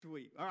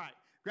Sweet. All right.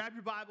 Grab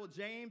your Bible,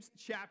 James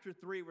chapter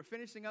 3. We're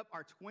finishing up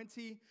our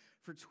 20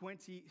 for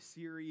 20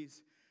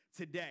 series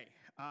today.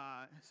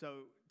 So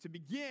to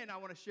begin, I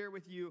want to share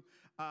with you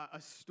a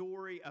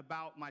story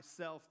about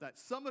myself that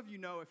some of you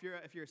know. If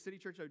you're a City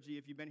Church OG,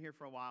 if you've been here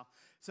for a while,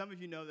 some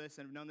of you know this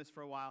and have known this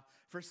for a while.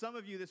 For some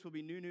of you, this will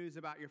be new news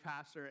about your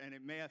pastor, and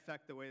it may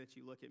affect the way that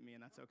you look at me,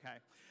 and that's okay.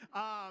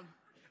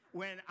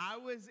 When I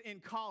was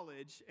in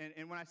college,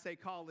 and when I say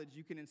college,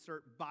 you can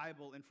insert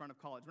Bible in front of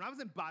college. When I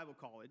was in Bible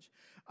college,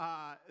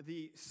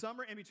 the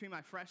summer in between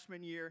my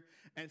freshman year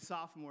and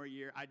sophomore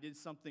year, I did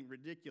something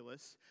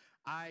ridiculous.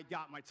 I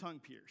got my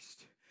tongue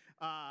pierced.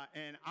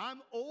 And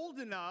I'm old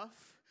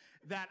enough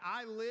that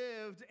I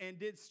lived and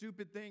did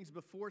stupid things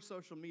before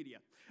social media.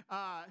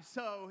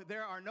 So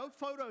there are no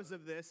photos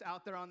of this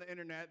out there on the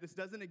internet. This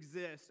doesn't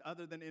exist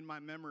other than in my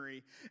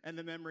memory and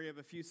the memory of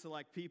a few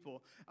select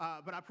people.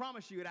 But I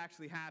promise you it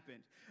actually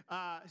happened.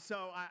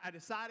 So I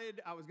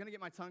decided I was going to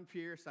get my tongue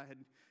pierced. I had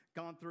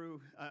gone through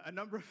a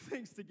number of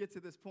things to get to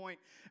this point,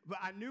 but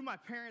I knew my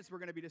parents were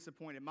going to be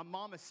disappointed, my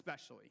mom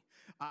especially.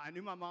 I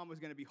knew my mom was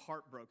going to be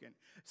heartbroken.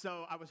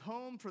 So I was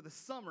home for the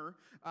summer,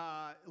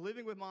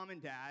 living with mom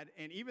and dad,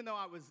 and even though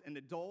I was an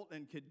adult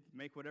and could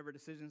make whatever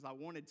decisions I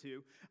wanted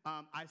to,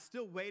 I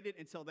still waited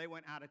until they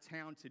went out of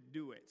town to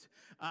do it,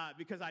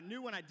 because I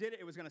knew when I did it,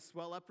 it was going to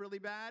swell up really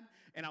bad,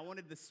 and I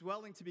wanted the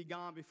swelling to be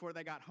gone before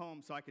they got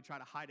home so I could try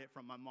to hide it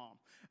from my mom.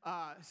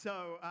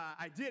 So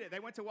I did it. They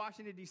went to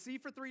Washington, D.C.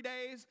 for 3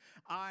 days.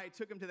 I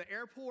took them to the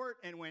airport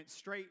and went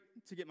straight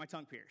to get my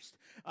tongue pierced.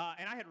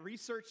 And I had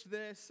researched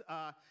this.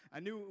 I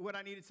knew what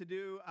I needed to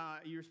do.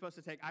 You were supposed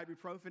to take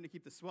ibuprofen to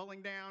keep the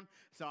swelling down.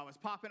 So I was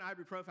popping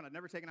ibuprofen. I'd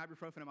never taken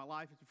ibuprofen in my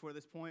life before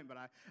this point, but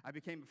I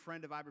became a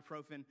friend of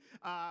ibuprofen.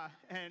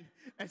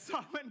 And so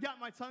I went and got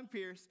my tongue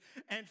pierced.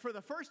 And for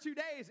the first 2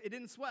 days, it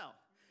didn't swell.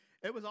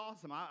 It was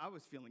awesome. I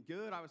was feeling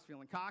good. I was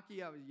feeling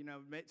cocky. I was,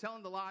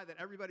 telling the lie that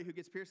everybody who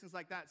gets piercings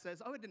like that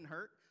says, oh, it didn't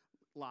hurt.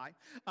 Lie.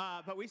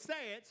 But we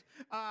say it.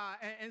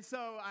 And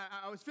so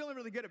I was feeling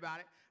really good about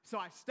it. So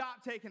I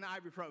stopped taking the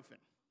ibuprofen.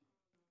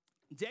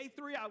 Day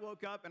 3, I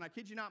woke up, and I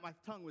kid you not, my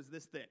tongue was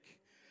this thick.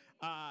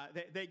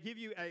 They give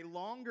you a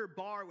longer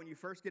bar when you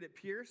first get it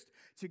pierced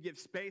to give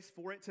space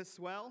for it to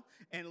swell.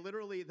 And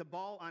literally the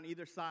ball on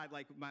either side,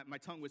 like my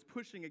tongue was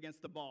pushing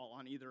against the ball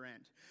on either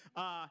end.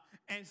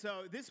 And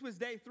so this was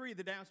day 3,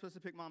 the day I'm supposed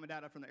to pick mom and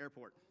dad up from the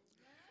airport.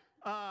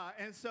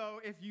 And so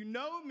if you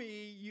know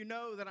me, you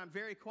know that I'm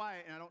very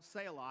quiet and I don't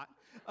say a lot.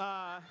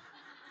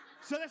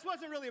 So this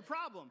wasn't really a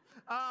problem.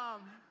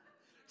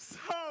 So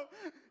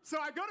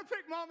I go to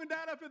pick mom and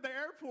dad up at the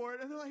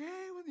airport, and they're like,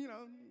 hey,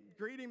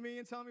 greeting me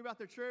and telling me about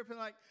their trip. And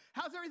like,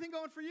 how's everything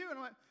going for you? And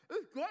I'm like,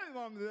 it's great,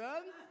 mom and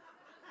dad.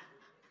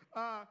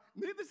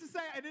 Needless to say,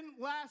 I didn't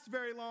last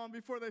very long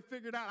before they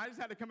figured out. I just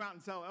had to come out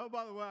and tell, oh,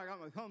 by the way, I got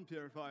my tongue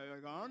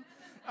purifier on.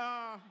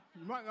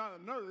 You might not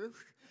have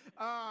noticed.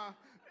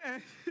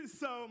 And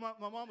so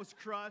my mom was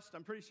crushed.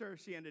 I'm pretty sure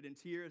she ended in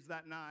tears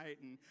that night.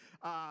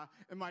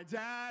 And my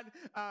dad,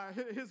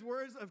 his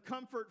words of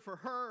comfort for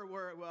her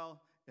were, well,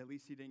 at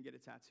least he didn't get a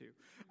tattoo.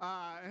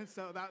 And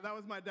so that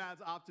was my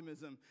dad's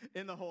optimism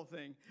in the whole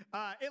thing.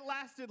 It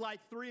lasted like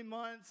 3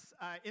 months.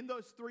 In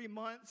those 3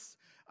 months,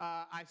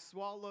 I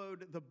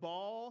swallowed the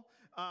ball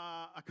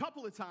a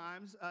couple of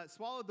times,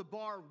 swallowed the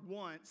bar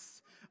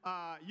once.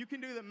 You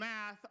can do the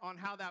math on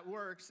how that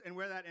works and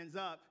where that ends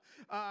up.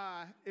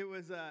 It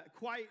was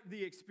quite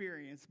the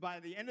experience. By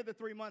the end of the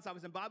 3 months, I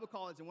was in Bible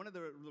college, and one of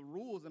the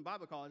rules in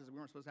Bible college is we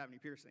weren't supposed to have any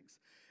piercings.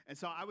 And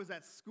so I was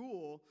at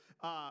school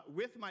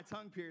with my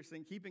tongue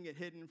piercing, keeping it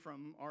hidden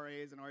from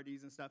RAs and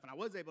RDs and stuff, and I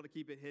was able to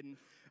keep it hidden.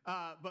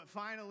 But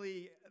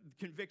finally,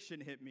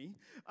 conviction hit me,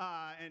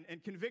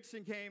 and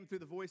conviction came through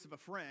the voice of a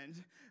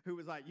friend who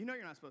was like, you're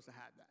not supposed to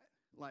have that.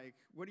 Like,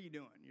 what are you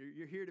doing?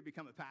 You're here to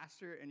become a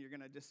pastor, and you're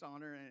going to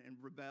dishonor and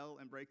rebel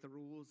and break the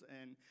rules.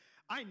 And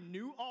I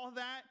knew all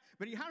that,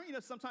 but how do you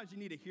know sometimes you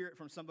need to hear it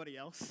from somebody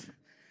else?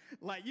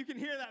 Like, you can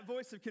hear that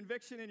voice of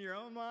conviction in your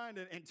own mind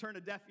and turn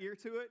a deaf ear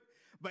to it.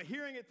 But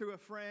hearing it through a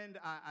friend,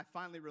 I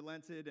finally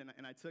relented,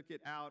 and I took it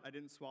out. I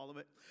didn't swallow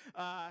it,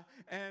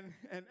 and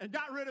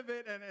got rid of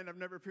it, and I've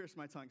never pierced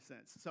my tongue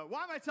since. So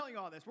why am I telling you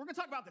all this? We're going to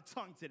talk about the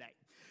tongue today.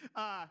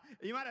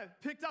 You might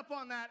have picked up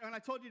on that when I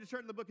told you to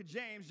turn to the book of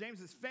James.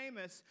 James is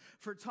famous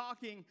for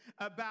talking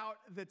about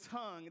the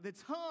tongue. The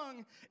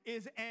tongue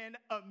is an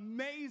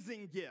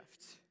amazing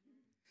gift.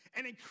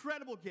 An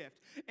incredible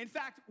gift. In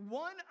fact,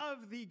 one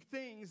of the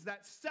things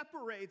that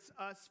separates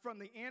us from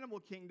the animal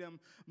kingdom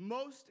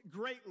most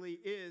greatly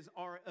is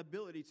our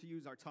ability to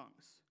use our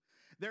tongues.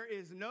 There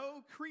is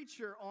no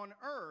creature on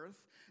earth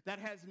that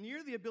has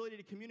near the ability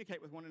to communicate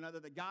with one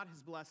another that God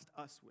has blessed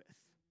us with.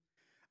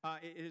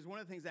 It is one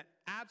of the things that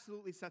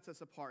absolutely sets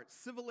us apart.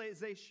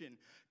 Civilization,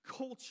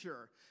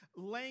 culture,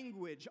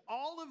 language,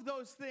 all of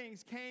those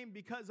things came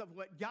because of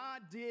what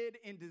God did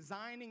in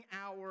designing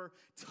our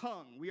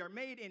tongue. We are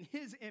made in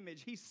His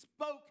image. He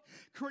spoke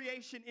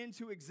creation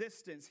into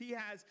existence. He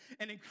has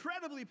an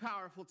incredibly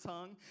powerful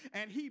tongue,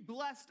 and He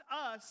blessed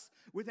us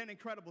with an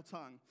incredible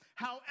tongue.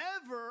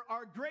 However,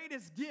 our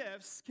greatest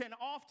gifts can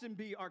often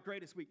be our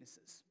greatest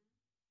weaknesses.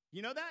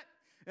 You know that?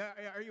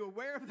 Are you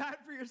aware of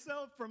that for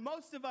yourself? For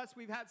most of us,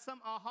 we've had some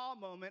aha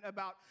moment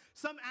about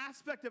some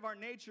aspect of our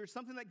nature,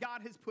 something that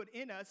God has put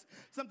in us,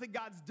 something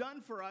God's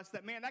done for us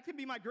that, man, that can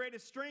be my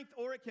greatest strength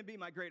or it can be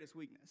my greatest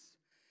weakness.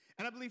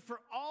 And I believe for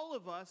all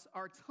of us,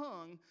 our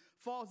tongue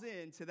falls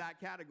into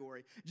that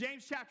category.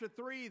 James chapter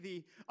 3,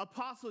 the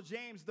apostle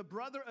James, the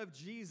brother of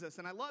Jesus,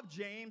 and I love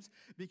James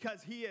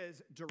because he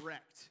is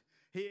direct.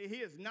 He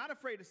is not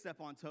afraid to step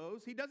on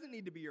toes. He doesn't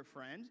need to be your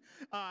friend.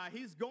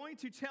 He's going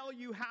to tell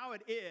you how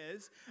it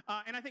is.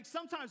 And I think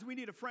sometimes we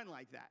need a friend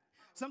like that.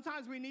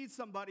 Sometimes we need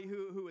somebody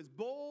who is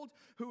bold,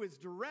 who is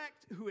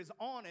direct, who is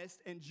honest.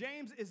 And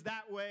James is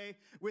that way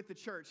with the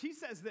church. He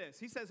says this.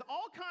 He says,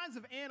 all kinds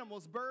of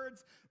animals,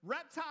 birds,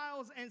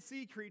 reptiles, and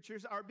sea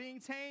creatures are being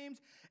tamed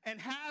and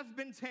have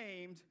been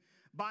tamed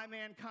by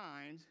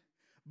mankind.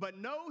 But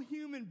no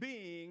human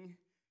being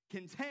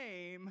can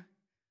tame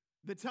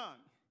the tongue.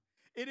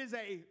 It is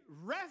a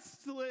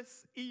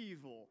restless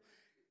evil,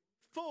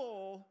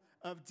 full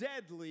of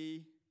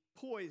deadly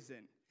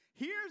poison.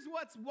 Here's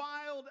what's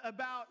wild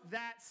about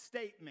that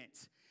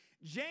statement.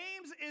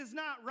 James is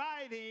not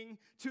writing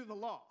to the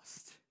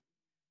lost.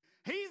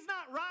 He's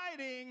not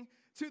writing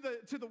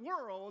to the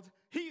world.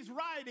 He's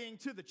writing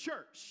to the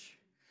church.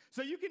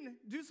 So you can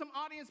do some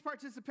audience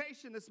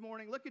participation this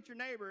morning. Look at your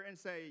neighbor and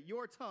say,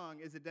 your tongue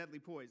is a deadly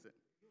poison.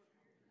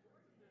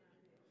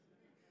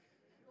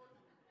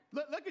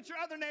 Look at your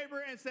other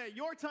neighbor and say,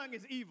 your tongue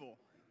is evil.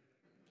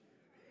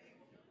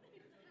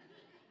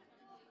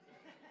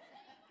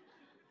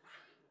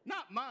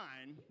 Not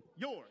mine,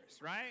 yours,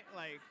 right?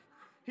 Like,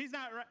 he's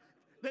not right.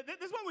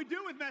 This is what we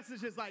do with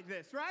messages like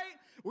this, right?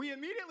 We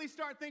immediately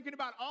start thinking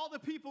about all the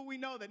people we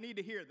know that need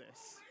to hear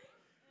this.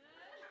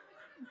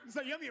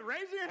 So you'll be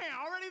raising your hand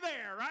already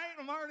there, right?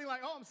 I'm already like,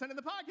 oh, I'm sending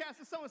the podcast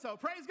to so-and-so.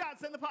 Praise God,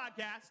 send the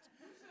podcast.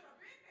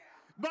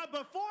 But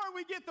before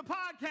we get the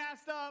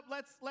podcast up,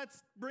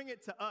 let's bring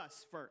it to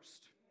us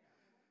first,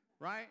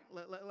 right?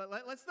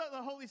 Let's let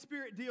the Holy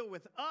Spirit deal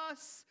with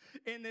us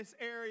in this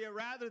area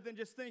rather than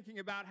just thinking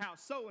about how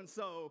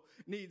so-and-so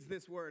needs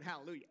this word.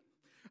 Hallelujah.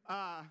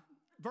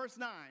 Verse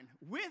 9,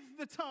 with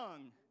the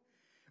tongue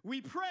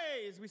we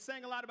praise. We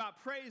sang a lot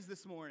about praise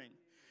this morning.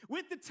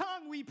 With the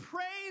tongue we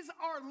praise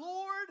our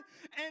Lord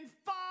and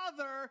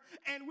Father,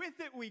 and with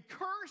it we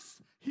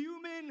curse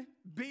human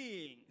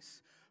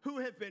beings who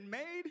have been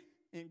made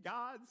in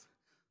God's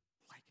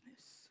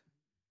likeness.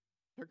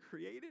 They're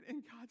created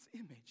in God's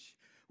image.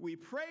 We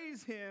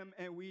praise Him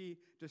and we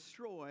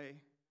destroy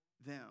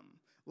them.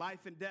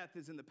 Life and death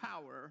is in the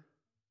power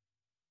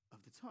of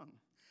the tongue.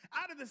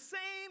 Out of the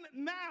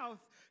same mouth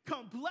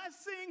come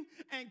blessing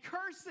and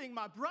cursing.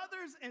 My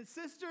brothers and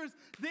sisters,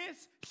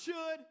 this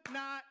should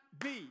not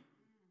be.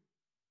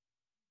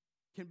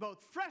 Can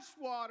both fresh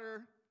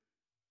water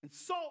and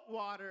salt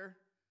water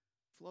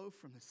flow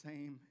from the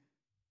same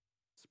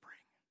spring?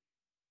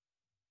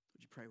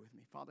 Would you pray with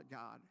me? Father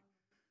God,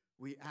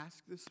 we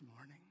ask this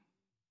morning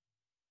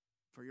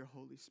for your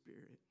Holy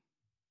Spirit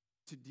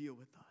to deal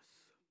with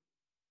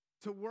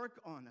us, to work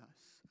on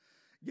us.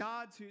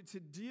 God, to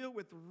deal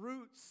with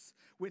roots,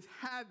 with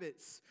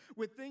habits,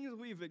 with things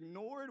we've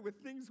ignored, with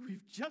things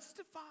we've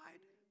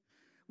justified,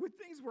 with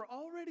things we're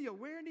already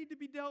aware need to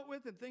be dealt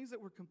with, and things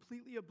that we're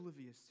completely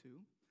oblivious to.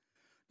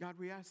 God,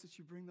 we ask that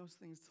you bring those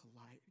things to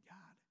light, God.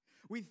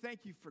 We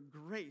thank you for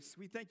grace.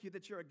 We thank you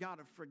that you're a God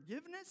of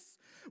forgiveness.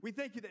 We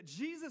thank you that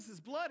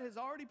Jesus' blood has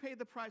already paid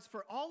the price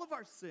for all of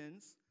our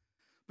sins.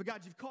 But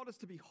God, you've called us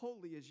to be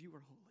holy as you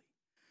are holy.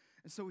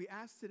 And so we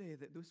ask today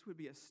that this would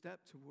be a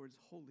step towards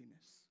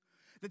holiness.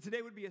 That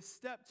today would be a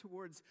step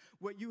towards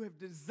what you have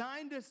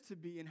designed us to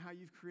be and how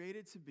you've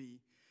created to be.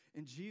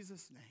 In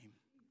Jesus' name,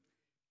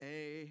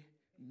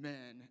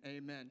 amen.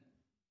 Amen.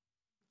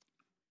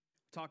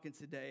 Talking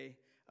today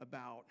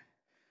about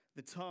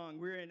the tongue.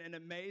 We're in an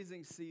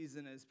amazing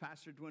season, as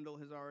Pastor Dwindle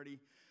has already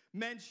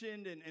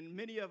mentioned, and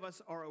many of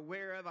us are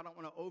aware of. I don't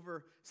want to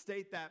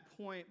overstate that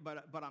point,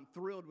 but I'm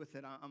thrilled with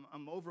it.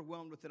 I'm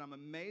overwhelmed with it. I'm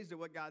amazed at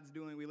what God's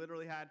doing. We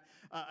literally had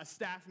a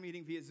staff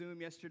meeting via Zoom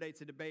yesterday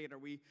to debate. Are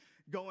we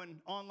going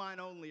online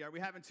only? Are we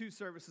having 2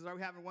 services? Are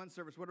we having 1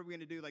 service? What are we going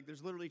to do? Like,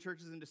 there's literally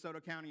churches in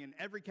DeSoto County in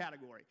every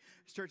category.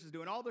 There's churches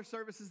doing all their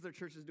services. There's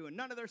churches doing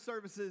none of their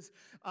services.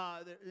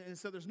 And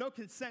so there's no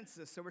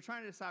consensus. So we're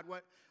trying to decide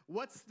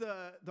what's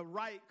the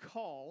right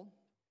call.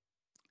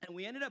 And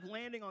we ended up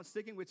landing on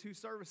sticking with 2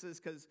 services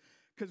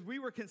because we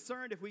were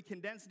concerned if we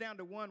condensed down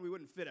to 1, we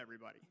wouldn't fit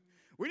everybody.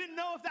 We didn't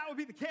know if that would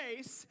be the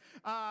case.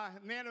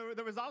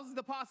 There was always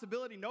the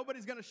possibility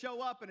nobody's going to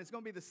show up and it's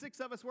going to be the 6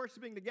 of us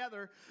worshiping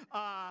together.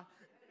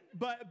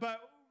 But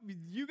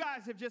you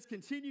guys have just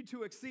continued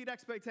to exceed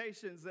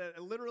expectations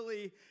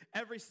literally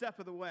every step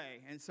of the way.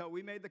 And so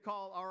we made the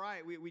call, all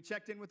right, we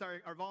checked in with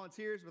our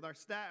volunteers, with our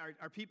staff,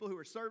 our people who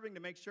were serving to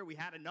make sure we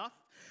had enough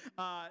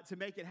to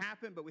make it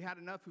happen, but we had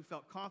enough who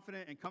felt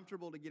confident and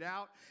comfortable to get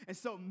out. And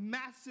so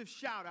massive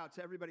shout out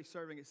to everybody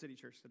serving at City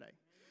Church today.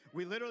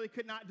 We literally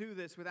could not do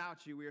this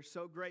without you. We are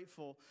so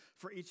grateful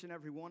for each and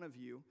every one of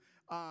you.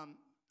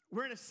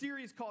 We're in a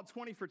series called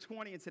 20 for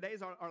 20, and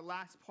today's our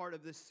last part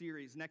of this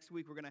series. Next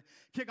week, we're going to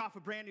kick off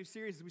a brand new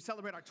series as we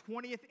celebrate our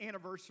 20th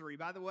anniversary.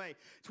 By the way,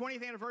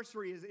 20th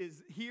anniversary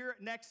is here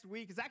next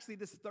week. It's actually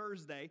this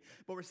Thursday,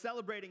 but we're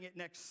celebrating it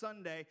next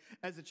Sunday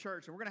as a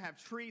church. And we're going to have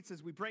treats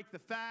as we break the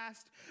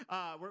fast.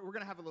 We're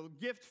going to have a little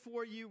gift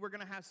for you. We're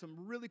going to have some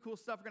really cool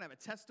stuff. We're going to have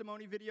a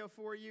testimony video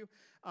for you.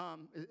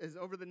 As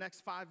over the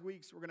next 5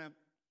 weeks, we're going to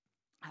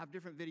have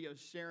different videos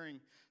sharing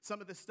some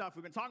of this stuff.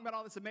 We've been talking about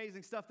all this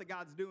amazing stuff that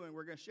God's doing.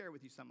 We're going to share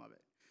with you some of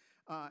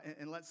it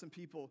and let some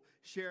people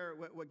share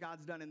what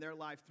God's done in their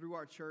life through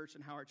our church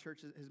and how our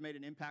church has made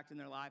an impact in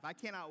their life. I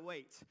cannot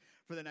wait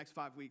for the next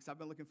 5 weeks. I've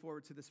been looking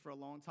forward to this for a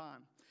long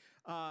time.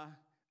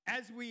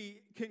 As we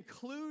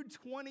conclude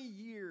 20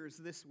 years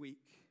this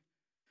week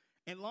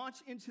and launch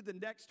into the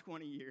next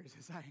 20 years,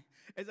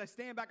 as I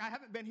stand back, I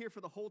haven't been here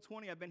for the whole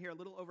 20. I've been here a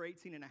little over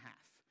 18 and a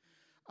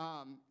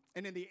half.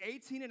 And in the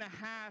 18 and a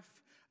half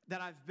that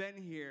I've been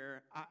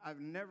here, I've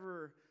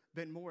never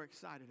been more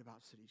excited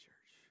about City Church.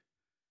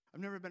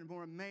 I've never been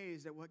more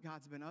amazed at what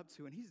God's been up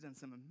to, and he's done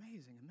some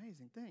amazing,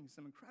 amazing things,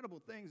 some incredible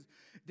things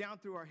down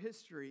through our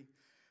history.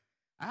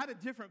 I had a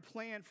different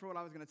plan for what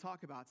I was going to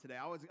talk about today.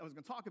 I was going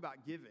to talk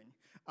about giving,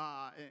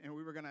 and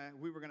we were going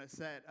to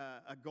set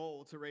a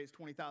goal to raise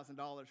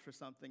 $20,000 for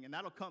something, and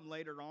that'll come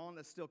later on.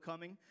 That's still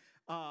coming.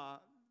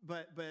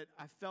 But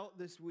I felt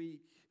this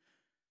week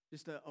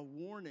just a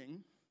warning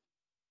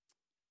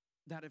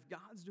that if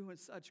God's doing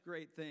such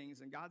great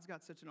things and God's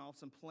got such an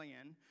awesome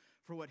plan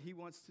for what he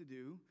wants to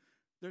do,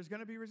 there's going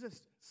to be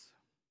resistance.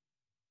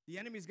 The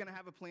enemy's going to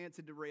have a plan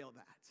to derail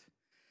that.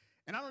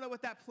 And I don't know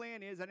what that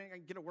plan is. I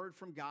didn't get a word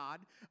from God,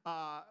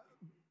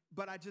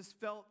 but I just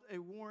felt a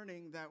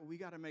warning that we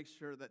got to make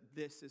sure that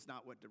this is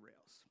not what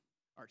derails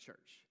our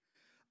church.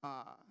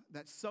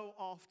 That so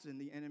often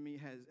the enemy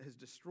has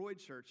destroyed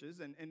churches,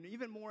 and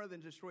even more than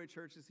destroyed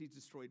churches, he's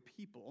destroyed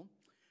people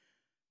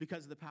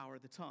because of the power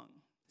of the tongue.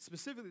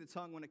 Specifically the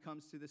tongue when it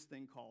comes to this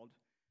thing called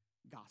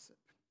gossip.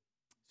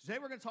 So today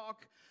we're going to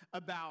talk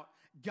about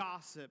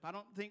gossip. I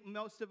don't think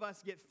most of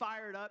us get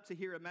fired up to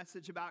hear a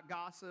message about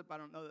gossip. I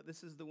don't know that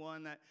this is the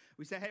one that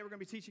we say, hey, we're going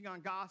to be teaching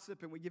on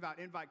gossip, and we give out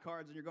invite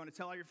cards, and you're going to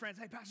tell all your friends,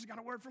 hey, Pastor's got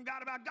a word from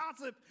God about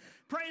gossip.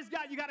 Praise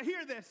God, you got to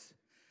hear this.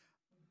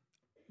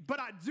 But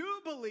I do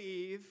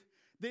believe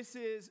this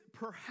is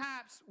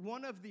perhaps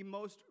one of the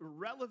most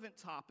relevant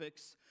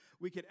topics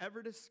we could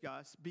ever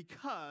discuss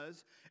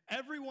because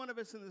every one of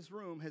us in this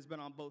room has been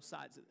on both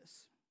sides of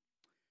this.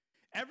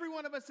 Every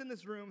one of us in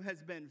this room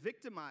has been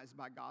victimized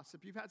by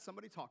gossip. You've had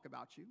somebody talk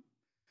about you.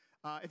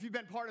 If you've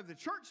been part of the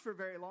church for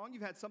very long,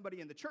 you've had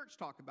somebody in the church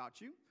talk about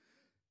you.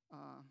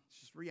 It's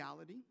just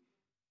reality.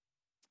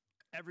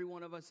 Every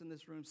one of us in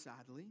this room,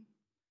 sadly,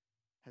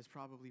 has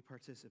probably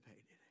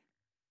participated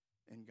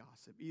in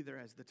gossip, either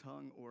as the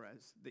tongue or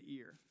as the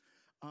ear.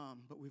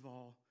 But we've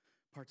all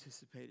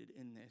participated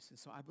in this. And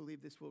so I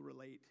believe this will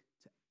relate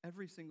to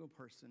every single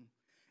person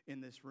in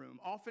this room.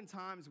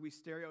 Oftentimes we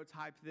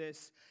stereotype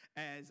this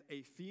as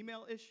a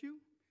female issue,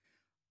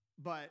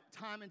 but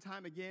time and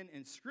time again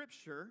in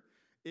Scripture,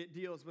 it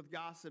deals with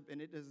gossip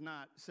and it does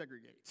not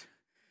segregate.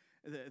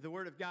 The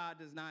Word of God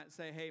does not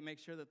say, hey, make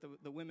sure that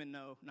the women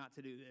know not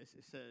to do this.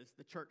 It says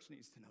the church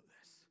needs to know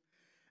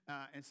this.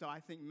 And so I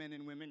think men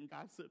and women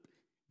gossip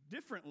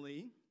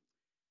differently,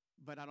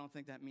 but I don't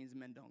think that means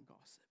men don't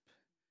gossip.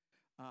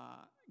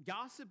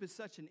 Gossip is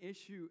such an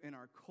issue in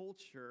our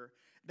culture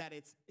that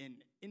it's an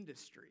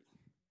industry.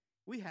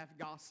 We have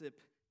gossip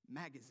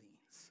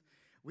magazines.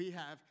 We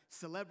have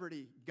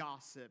celebrity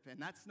gossip,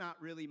 and that's not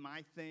really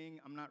my thing.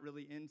 I'm not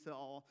really into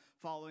all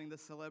following the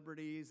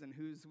celebrities and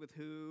who's with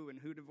who and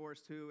who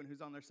divorced who and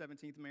who's on their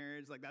 17th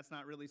marriage. Like, that's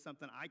not really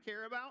something I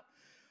care about.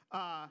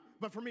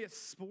 But for me, it's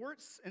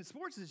sports, and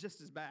sports is just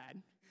as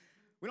bad.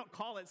 We don't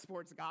call it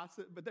sports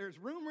gossip, but there's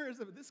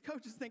rumors of this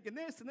coach is thinking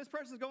this, and this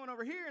person's going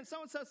over here, and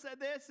so-and-so said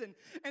this.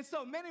 And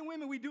so men and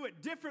women, we do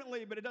it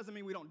differently, but it doesn't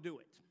mean we don't do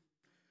it.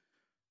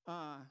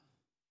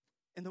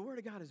 And the Word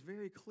of God is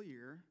very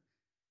clear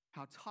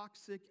how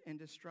toxic and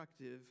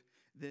destructive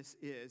this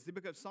is. The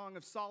book of Song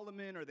of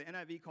Solomon, or the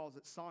NIV calls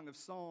it Song of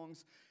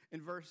Songs,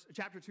 in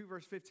chapter 2,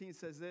 verse 15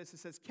 says this. It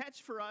says,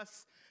 catch for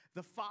us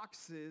the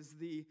foxes,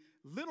 the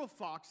little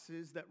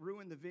foxes that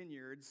ruin the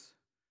vineyards,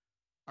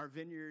 our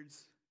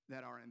vineyards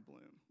that are in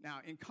bloom. Now,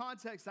 in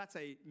context, that's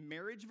a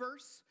marriage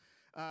verse.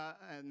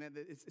 And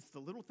it's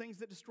the little things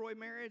that destroy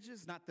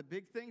marriages, not the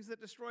big things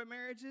that destroy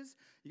marriages.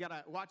 You got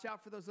to watch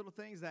out for those little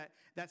things that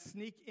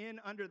sneak in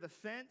under the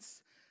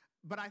fence.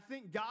 But I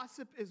think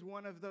gossip is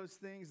one of those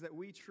things that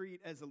we treat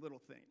as a little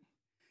thing.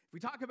 If we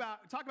talk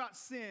about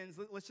sins,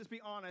 let's just be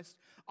honest.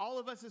 All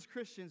of us as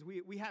Christians,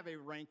 we have a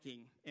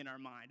ranking in our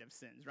mind of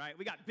sins, right?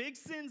 We got big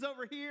sins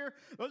over here.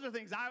 Those are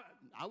things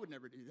I would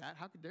never do that.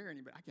 How could dare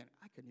anybody? I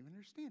couldn't even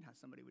understand how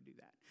somebody would do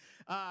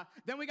that.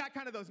 Then we got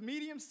kind of those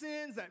medium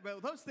sins that, well,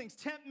 those things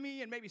tempt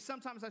me, and maybe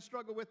sometimes I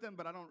struggle with them,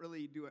 but I don't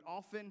really do it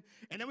often.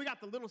 And then we got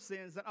the little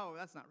sins that, oh,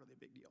 that's not really a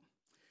big deal.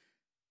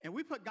 And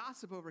we put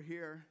gossip over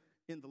here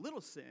in the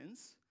little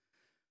sins,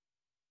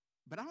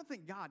 but I don't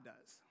think God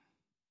does.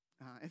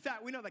 In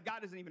fact, we know that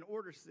God doesn't even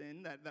order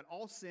sin, that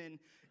all sin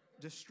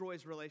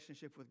destroys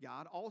relationship with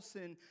God. All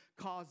sin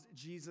caused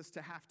Jesus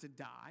to have to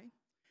die.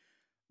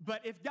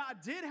 But if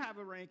God did have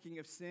a ranking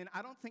of sin,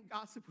 I don't think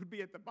gossip would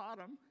be at the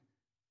bottom.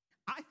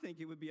 I think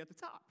it would be at the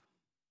top.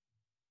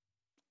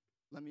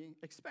 Let me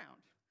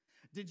expound.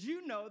 Did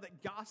you know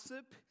that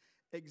gossip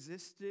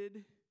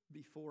existed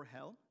before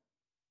hell?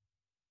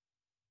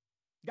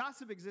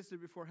 Gossip existed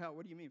before hell.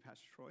 What do you mean,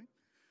 Pastor Troy?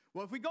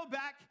 Well, if we go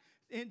back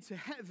into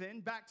heaven,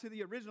 back to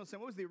the original sin,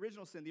 what was the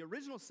original sin? The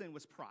original sin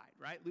was pride,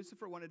 right?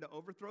 Lucifer wanted to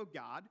overthrow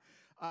God,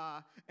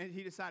 and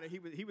he decided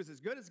he was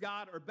as good as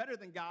God or better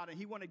than God, and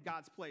he wanted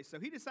God's place. So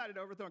he decided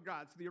to overthrow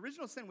God. So the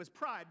original sin was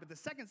pride, but the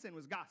second sin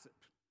was gossip.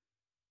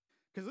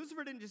 Because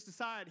Lucifer didn't just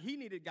decide he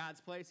needed God's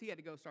place. He had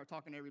to go start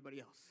talking to everybody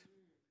else.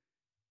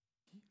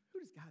 Who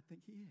does God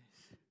think he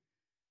is?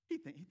 He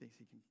thinks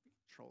he can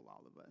control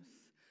all of us.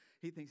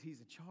 He thinks he's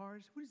in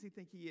charge. Who does he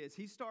think he is?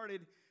 He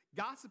started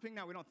gossiping.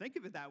 Now, we don't think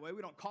of it that way.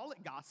 We don't call it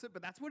gossip,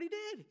 but that's what he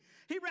did.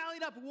 He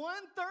rallied up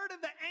 1/3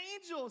 of the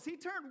angels. He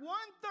turned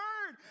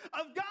 1/3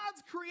 of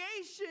God's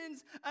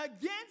creations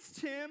against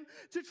him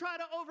to try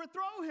to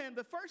overthrow him.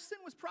 The first sin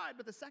was pride,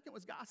 but the second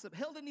was gossip.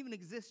 Hell didn't even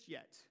exist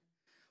yet.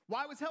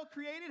 Why was hell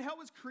created? Hell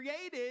was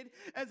created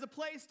as a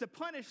place to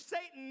punish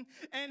Satan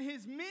and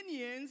his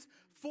minions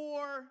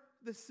for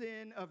the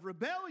sin of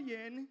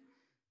rebellion,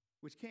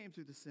 which came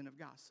through the sin of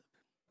gossip.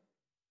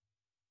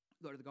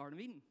 Go to the Garden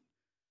of Eden.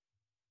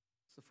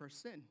 It's the first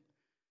sin.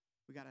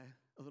 We got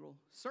a little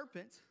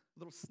serpent, a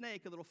little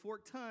snake, a little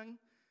forked tongue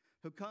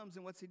who comes,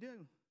 and what's he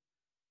do?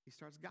 He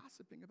starts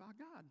gossiping about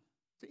God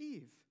to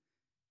Eve.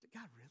 Did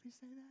God really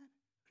say that?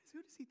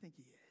 Who does he think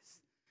he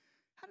is?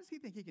 How does he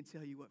think he can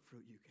tell you what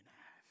fruit you can have?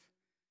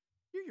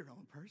 You're your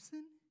own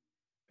person.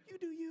 You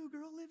do you,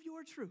 girl. Live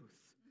your truth.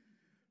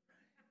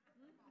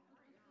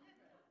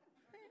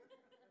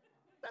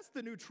 That's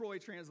the new Troy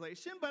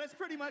translation, but it's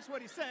pretty much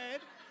what he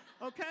said.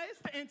 Okay,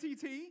 it's the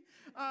NTT.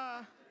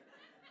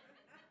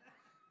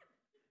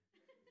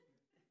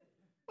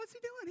 What's he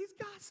doing? He's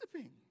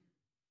gossiping.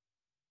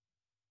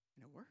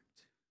 And it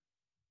worked.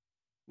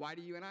 Why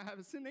do you and I have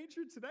a sin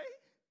nature today?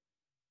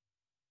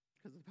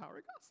 Because of the power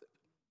of gossip.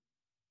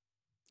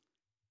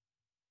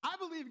 I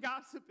believe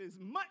gossip is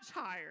much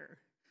higher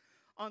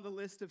on the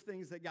list of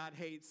things that God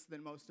hates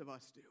than most of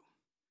us do.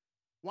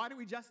 Why do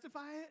we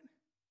justify it?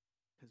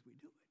 Because we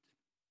do it.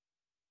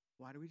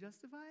 Why do we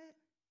justify it?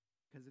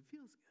 Because it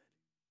feels good.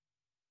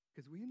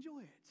 Because we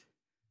enjoy it.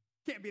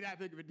 Can't be that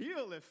big of a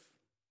deal if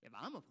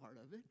I'm a part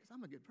of it, because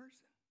I'm a good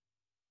person.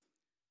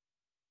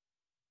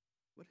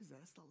 What is that?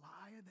 That's the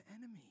lie of the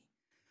enemy.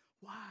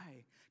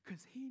 Why?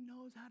 Because he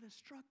knows how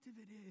destructive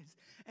it is,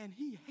 and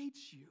he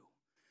hates you.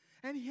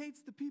 And he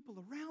hates the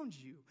people around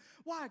you.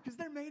 Why? Because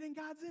they're made in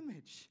God's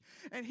image.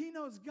 And he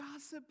knows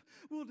gossip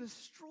will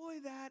destroy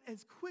that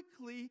as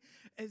quickly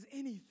as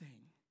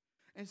anything.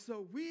 And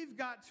so we've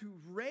got to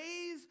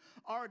raise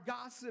our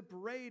gossip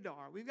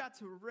radar. We've got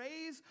to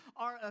raise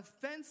our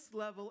offense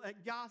level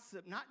at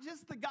gossip. Not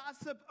just the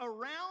gossip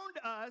around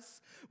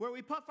us where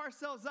we puff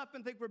ourselves up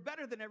and think we're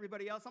better than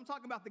everybody else. I'm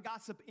talking about the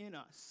gossip in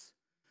us.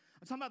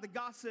 I'm talking about the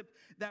gossip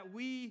that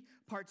we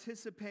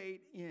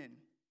participate in.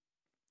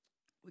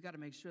 We got to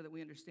make sure that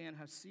we understand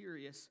how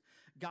serious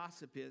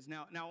gossip is.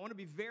 Now, I want to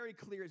be very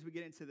clear as we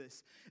get into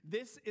this.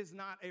 This is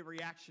not a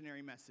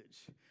reactionary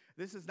message.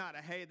 This is not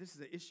a, hey, this is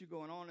an issue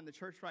going on in the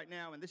church right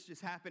now, and this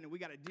just happened, and we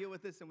got to deal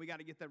with this, and we got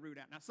to get that root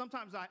out. Now,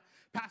 sometimes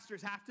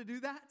pastors have to do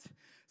that.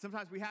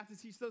 Sometimes we have to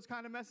teach those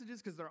kind of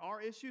messages because there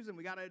are issues, and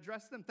we got to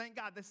address them. Thank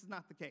God this is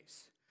not the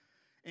case.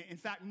 In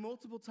fact,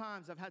 multiple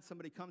times I've had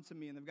somebody come to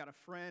me and they've got a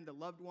friend, a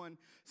loved one,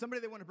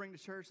 somebody they want to bring to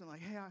church, and like,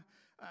 hey,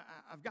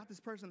 I've got this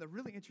person, they're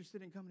really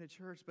interested in coming to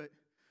church, but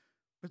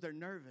they're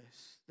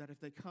nervous that if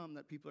they come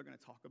that people are going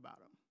to talk about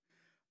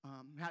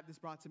them. Had this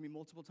brought to me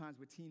multiple times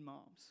with teen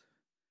moms.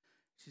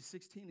 She's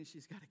 16 and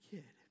she's got a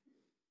kid,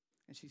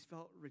 and she's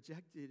felt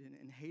rejected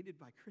and hated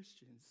by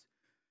Christians.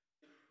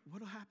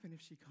 What'll happen if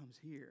she comes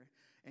here?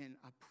 And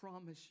I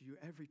promise you,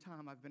 every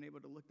time I've been able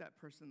to look that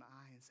person in the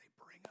eye and say,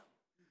 bring them.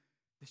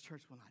 This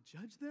church will not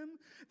judge them.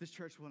 This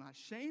church will not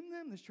shame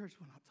them. This church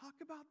will not talk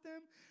about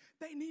them.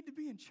 They need to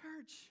be in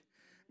church.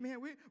 Man,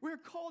 we're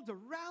called to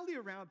rally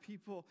around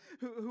people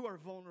who are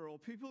vulnerable,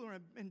 people who are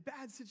in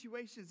bad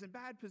situations and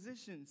bad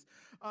positions.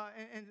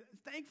 And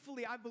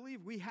thankfully, I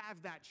believe we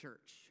have that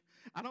church.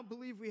 I don't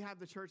believe we have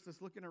the church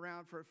that's looking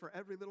around for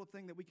every little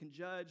thing that we can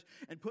judge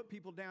and put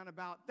people down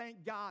about.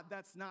 Thank God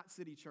that's not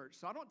City Church.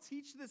 So I don't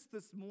teach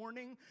this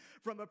morning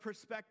from a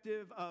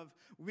perspective of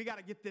we got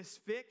to get this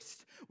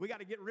fixed. We got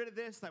to get rid of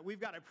this, that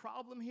we've got a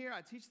problem here.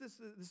 I teach this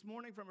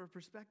morning from a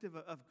perspective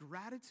of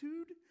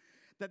gratitude,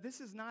 that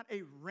this is not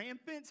a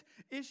rampant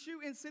issue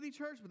in City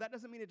Church, but that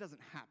doesn't mean it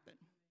doesn't happen.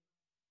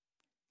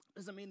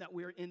 Doesn't mean that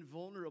we're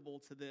invulnerable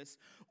to this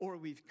or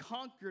we've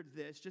conquered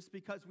this. Just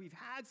because we've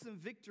had some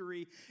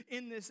victory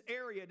in this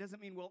area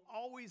doesn't mean we'll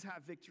always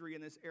have victory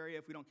in this area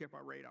if we don't keep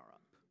our radar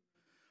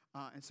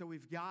up. And so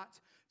we've got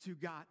to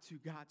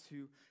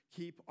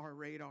keep our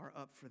radar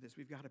up for this.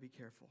 We've got to be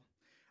careful.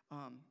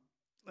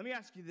 Let me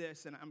ask you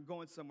this, and I'm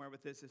going somewhere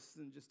with this. This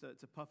isn't just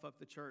to puff up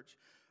the church.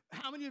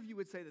 How many of you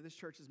would say that this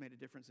church has made a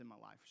difference in my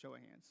life? Show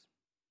of hands.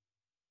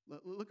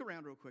 Look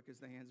around real quick as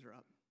the hands are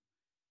up.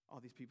 All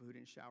these people who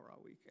didn't shower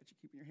all week, got you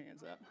keeping your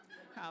hands up.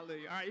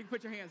 Hallelujah. All right, you can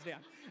put your hands down.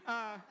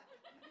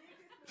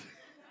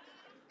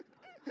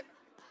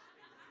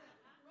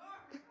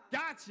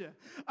 Gotcha.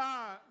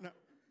 No.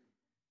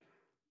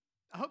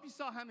 I hope you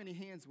saw how many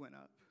hands went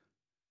up.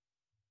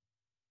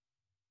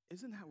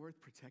 Isn't that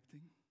worth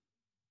protecting?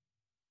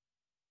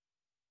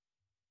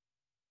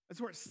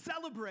 It's worth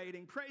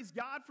celebrating. Praise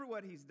God for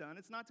what he's done.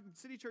 It's not to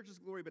City Church's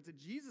glory, but to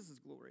Jesus'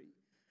 glory.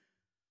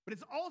 But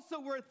it's also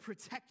worth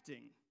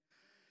protecting.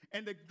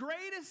 And the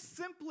greatest,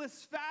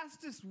 simplest,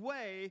 fastest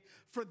way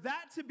for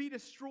that to be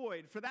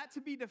destroyed, for that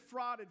to be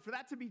defrauded, for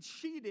that to be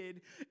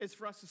cheated, is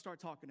for us to start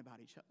talking about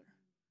each other.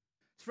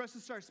 It's for us to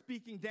start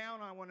speaking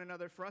down on one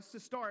another, for us to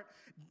start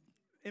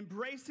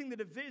embracing the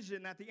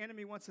division that the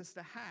enemy wants us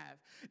to have.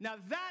 Now,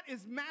 that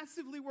is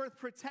massively worth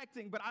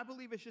protecting, but I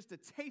believe it's just a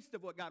taste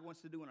of what God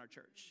wants to do in our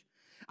church.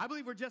 I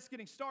believe we're just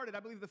getting started.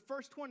 I believe the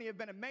first 20 have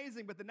been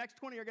amazing, but the next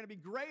 20 are going to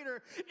be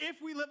greater if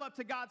we live up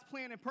to God's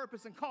plan and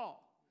purpose and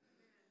call.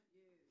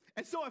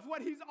 And so if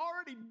what he's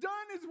already done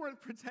is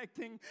worth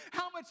protecting,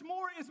 how much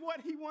more is what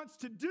he wants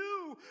to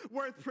do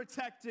worth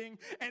protecting?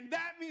 And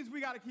that means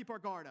we got to keep our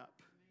guard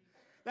up.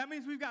 That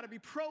means we've got to be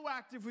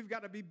proactive, we've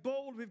got to be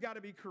bold, we've got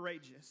to be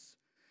courageous.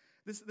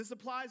 This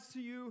applies to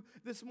you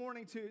this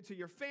morning, to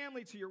your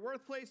family, to your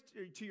workplace,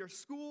 to your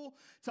school,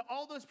 to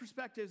all those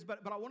perspectives. But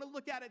I want to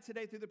look at it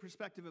today through the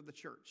perspective of the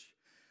church.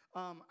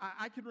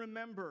 I can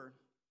remember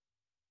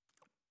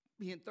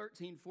being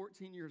 13,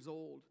 14 years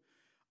old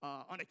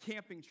on a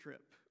camping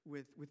trip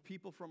with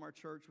people from our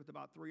church, with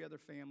about 3 other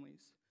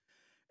families,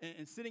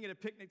 and sitting at a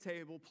picnic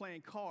table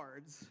playing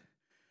cards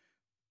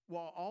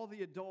while all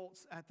the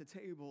adults at the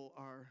table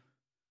are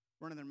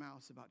running their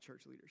mouths about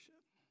church leadership.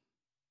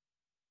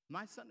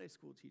 My Sunday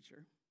school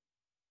teacher,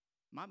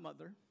 my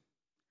mother,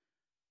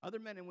 other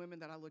men and women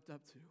that I looked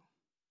up to,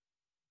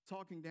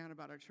 talking down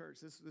about our church.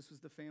 This was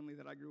the family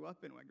that I grew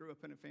up in. I grew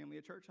up in a family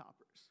of church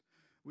hoppers.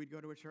 We'd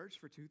go to a church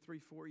for 2, 3,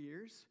 4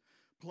 years,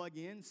 plug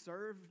in,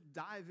 serve,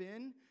 dive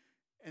in,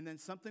 and then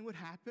something would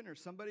happen or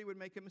somebody would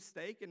make a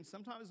mistake, and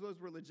sometimes those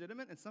were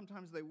legitimate and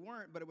sometimes they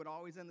weren't, but it would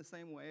always end the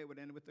same way. It would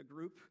end with a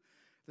group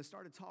that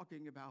started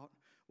talking about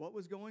what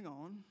was going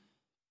on,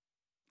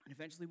 and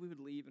eventually we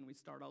would leave and we'd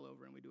start all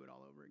over and we'd do it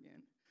all over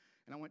again.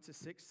 And I went to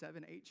 6,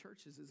 7, 8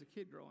 churches as a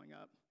kid growing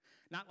up.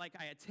 Not like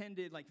I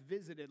attended, like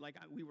visited, like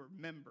we were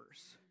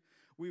members.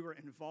 We were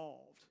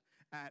involved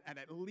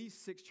at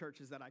least 6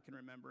 churches that I can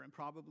remember, and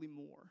probably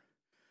more,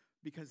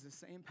 because the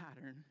same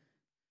pattern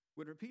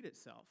would repeat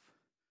itself.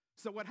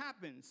 So what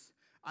happens?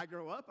 I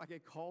grow up, I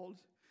get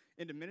called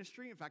into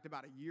ministry. In fact,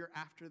 about a year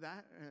after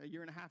that, a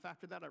year and a half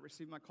after that, I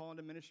received my call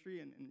into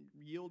ministry and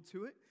yield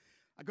to it.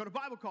 I go to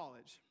Bible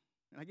college,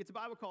 and I get to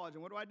Bible college,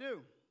 and what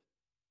do?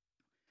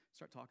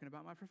 Start talking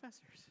about my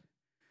professors.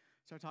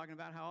 Start talking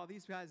about how all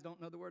these guys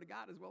don't know the Word of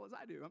God as well as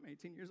I do. I'm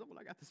 18 years old.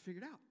 I got this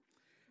figured out.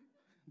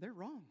 They're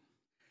wrong.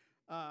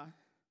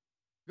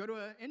 Go to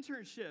an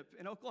internship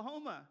in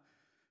Oklahoma.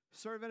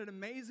 Serve at an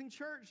amazing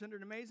church under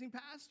an amazing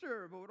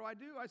pastor. But what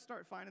do? I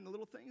start finding the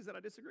little things that I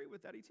disagree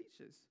with that he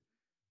teaches.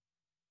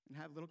 And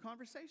have little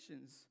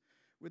conversations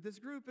with this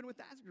group and with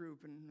that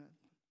group. And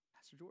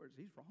Pastor George,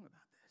 he's wrong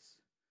about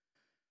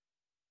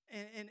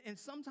this. And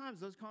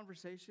sometimes those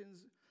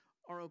conversations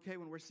are okay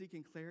when we're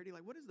seeking clarity.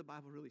 Like, what does the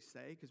Bible really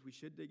say? Because we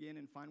should dig in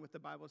and find what the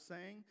Bible's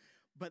saying.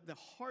 But the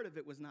heart of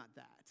it was not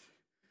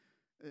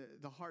that.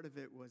 The heart of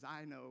it was,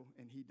 I know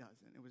and he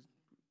doesn't. It was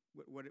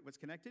what's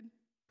connected?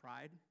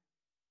 Pride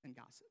and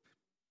gossip,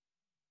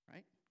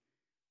 right?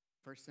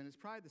 First sin is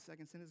pride, the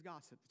second sin is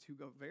gossip. The two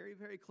go very,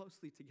 very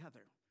closely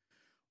together.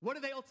 What do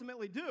they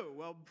ultimately do?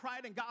 Well,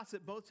 pride and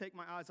gossip both take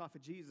my eyes off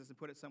of Jesus and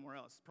put it somewhere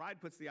else. Pride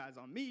puts the eyes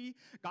on me.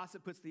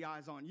 Gossip puts the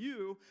eyes on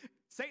you.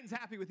 Satan's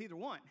happy with either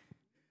one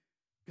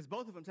because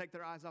both of them take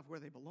their eyes off where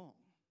they belong.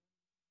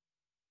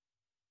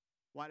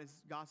 Why does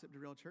gossip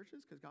derail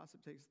churches? Because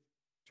gossip takes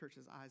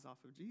churches' eyes off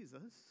of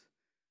Jesus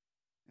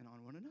and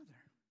on one another.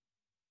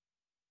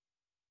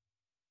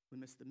 We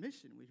miss the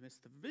mission. We miss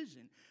the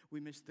vision. We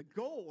miss the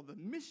goal, the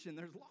mission.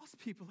 There's lost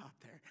people out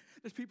there.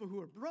 There's people who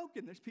are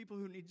broken. There's people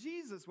who need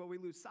Jesus. Well, we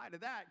lose sight of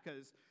that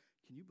because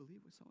can you believe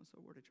what so-and-so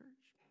wore to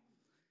church?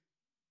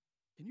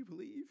 Can you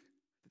believe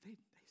that they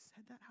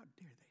said that? How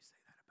dare they say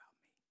that about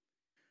me?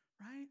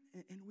 Right?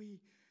 And we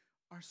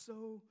are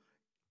so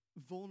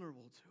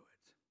vulnerable to it.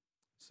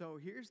 So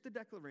here's the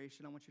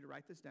declaration. I want you to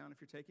write this down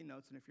if you're taking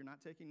notes. And if you're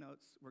not taking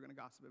notes, we're going to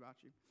gossip about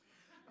you.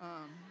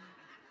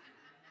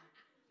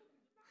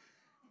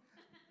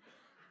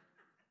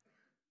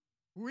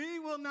 We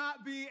will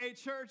not be a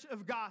church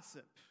of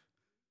gossip.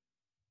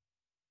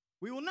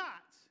 We will not.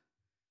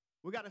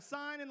 We got a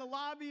sign in the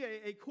lobby,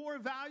 a core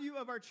value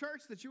of our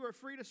church that you are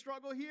free to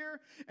struggle here,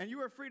 and you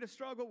are free to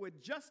struggle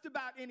with just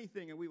about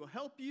anything, and we will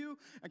help you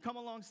and come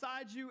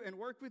alongside you and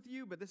work with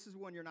you, but this is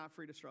one you're not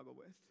free to struggle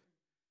with.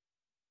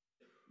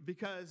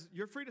 Because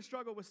you're free to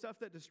struggle with stuff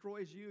that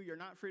destroys you, you're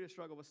not free to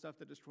struggle with stuff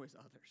that destroys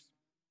others.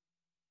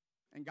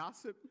 And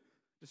gossip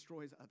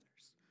destroys others.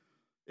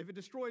 If it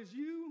destroys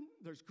you,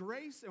 there's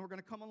grace, and we're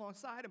going to come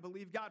alongside and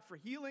believe God for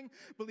healing,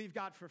 believe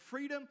God for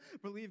freedom,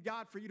 believe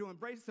God for you to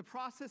embrace the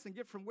process and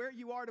get from where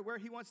you are to where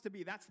he wants to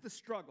be. That's the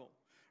struggle,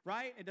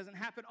 right? It doesn't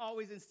happen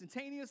always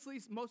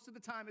instantaneously. Most of the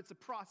time, it's a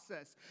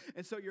process,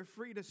 and so you're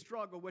free to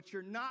struggle. What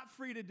you're not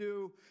free to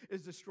do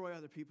is destroy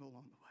other people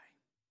along the way,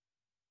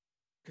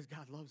 because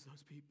God loves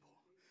those people,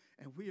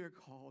 and we are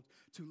called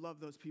to love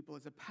those people.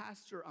 As a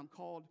pastor, I'm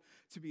called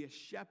to be a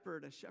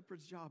shepherd. A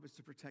shepherd's job is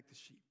to protect the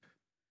sheep.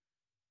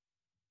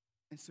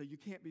 And so you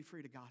can't be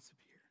free to gossip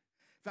here.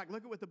 In fact,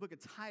 look at what the book of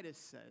Titus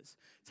says.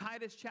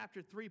 Titus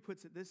chapter 3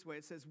 puts it this way.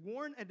 It says,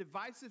 warn a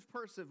divisive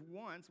person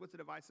once. What's a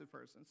divisive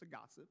person? It's a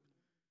gossip.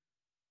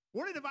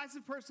 Warn a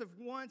divisive person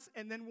once,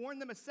 and then warn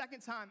them a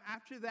second time.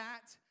 After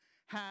that,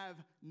 have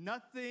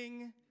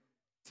nothing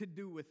to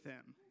do with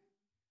them.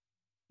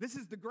 This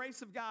is the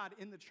grace of God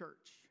in the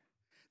church.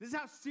 This is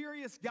how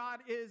serious God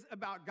is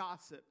about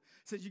gossip.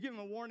 It says you give them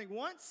a warning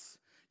once,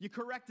 you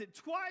correct it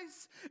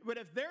twice, but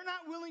if they're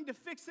not willing to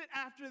fix it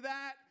after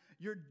that,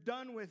 you're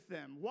done with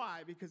them.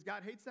 Why? Because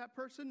God hates that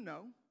person?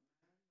 No.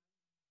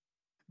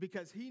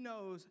 Because he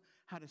knows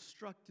how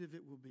destructive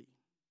it will be,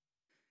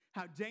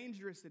 how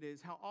dangerous it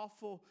is, how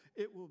awful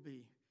it will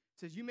be. It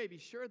says you may be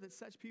sure that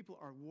such people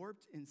are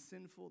warped and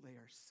sinful. They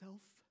are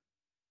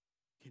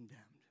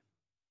self-condemned.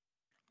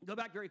 Go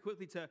back very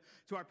quickly to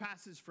our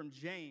passage from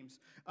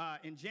James.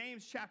 In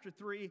James chapter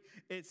 3,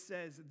 it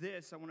says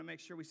this. I want to make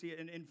sure we see it.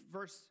 In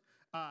verse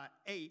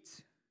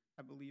 8,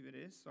 I believe it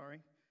is,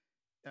 sorry.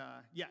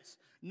 Yes.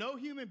 No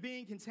human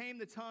being can tame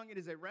the tongue. It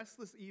is a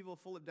restless evil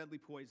full of deadly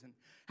poison.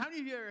 How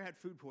many of you ever had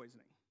food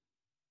poisoning?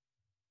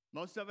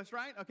 Most of us,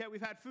 right? Okay,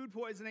 we've had food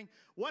poisoning.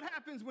 What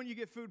happens when you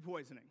get food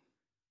poisoning?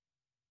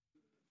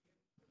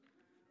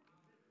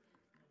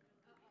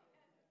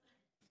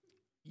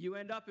 You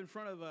end up in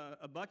front of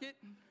a bucket,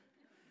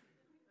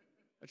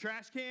 a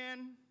trash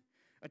can,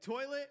 a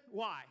toilet.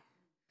 Why?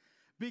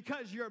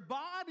 Because your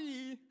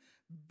body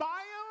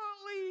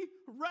violently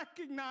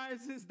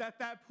recognizes that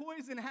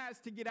poison has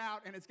to get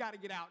out, and it's got to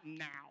get out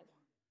now.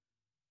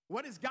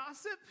 What is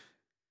gossip?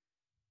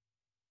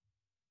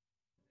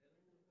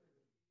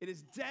 It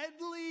is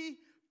deadly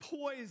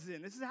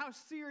poison. This is how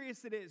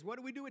serious it is. What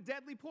do we do with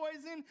deadly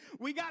poison?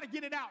 We got to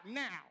get it out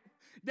now.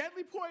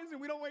 Deadly poison,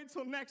 we don't wait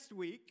till next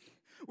week.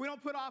 We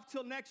don't put off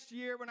till next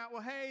year. We're not,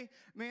 well, hey,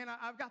 man,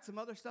 I've got some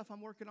other stuff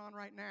I'm working on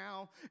right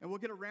now, and we'll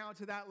get around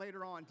to that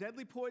later on.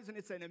 Deadly poison,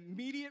 it's an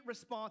immediate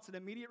response, an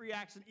immediate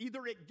reaction.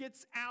 Either it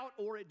gets out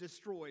or it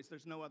destroys.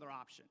 There's no other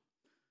option.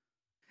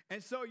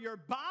 And so your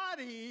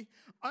body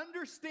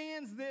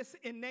understands this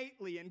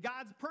innately, and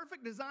God's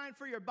perfect design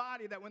for your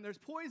body that when there's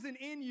poison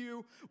in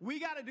you, we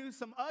got to do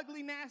some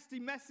ugly,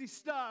 nasty, messy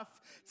stuff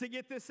to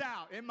get this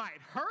out. It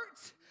might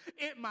hurt,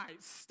 it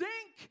might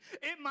stink,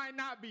 it might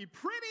not be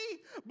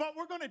pretty, but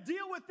we're going to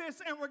deal with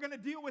this, and we're going to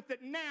deal with it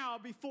now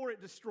before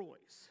it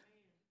destroys.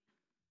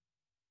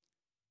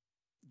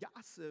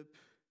 Gossip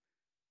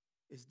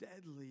is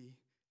deadly,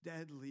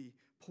 deadly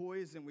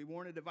poison. We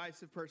warn a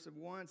divisive person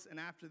once, and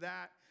after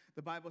that,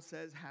 the Bible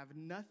says, have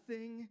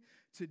nothing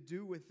to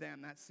do with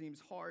them. That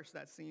seems harsh.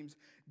 That seems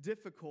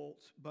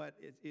difficult, but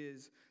it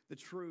is the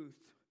truth.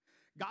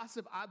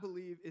 Gossip, I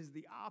believe, is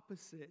the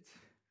opposite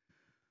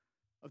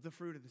of the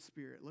fruit of the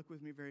Spirit. Look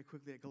with me very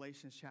quickly at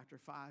Galatians chapter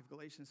 5.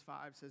 Galatians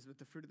 5 says that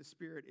the fruit of the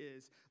Spirit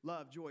is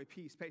love, joy,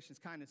 peace, patience,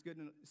 kindness,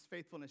 goodness,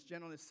 faithfulness,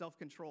 gentleness,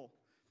 self-control.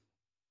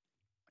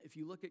 If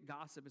you look at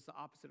gossip, it's the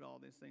opposite of all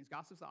these things.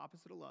 Gossip's the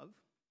opposite of love.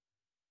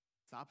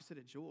 It's the opposite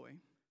of joy.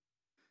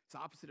 It's the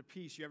opposite of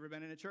peace. You ever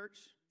been in a church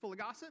full of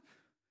gossip?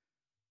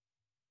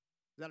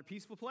 Is that a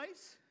peaceful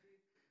place?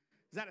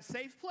 Is that a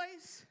safe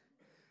place?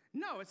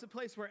 No, it's a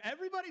place where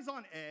everybody's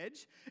on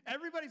edge.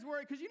 Everybody's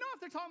worried. Because you know if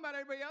they're talking about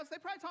everybody else, they're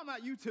probably talking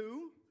about you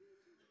too.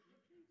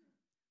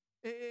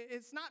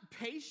 It's not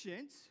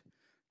patient.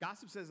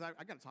 Gossip says,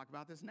 I got to talk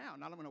about this now.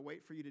 Not I'm going to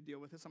wait for you to deal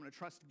with this. I'm going to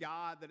trust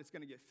God that it's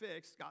going to get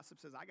fixed.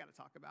 Gossip says, I got to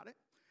talk about it.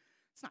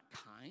 It's not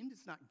kind.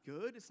 It's not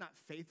good. It's not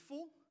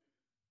faithful.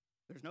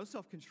 There's no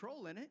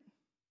self-control in it.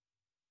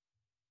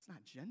 It's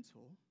not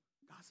gentle.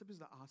 Gossip is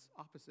the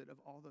opposite of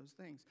all those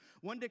things.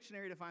 One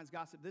dictionary defines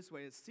gossip this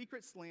way: as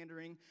secret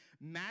slandering,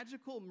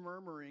 magical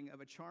murmuring of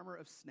a charmer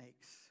of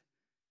snakes.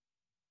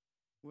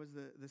 Was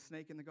the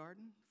snake in the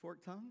garden?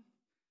 Forked tongue?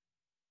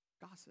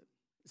 Gossip.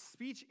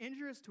 Speech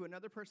injurious to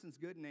another person's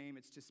good name,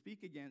 it's to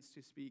speak against,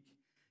 to speak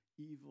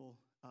evil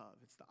of.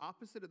 It's the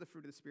opposite of the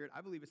fruit of the Spirit.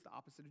 I believe it's the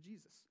opposite of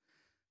Jesus.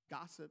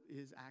 Gossip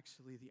is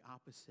actually the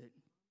opposite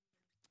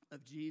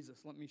of Jesus.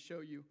 Let me show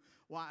you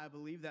why I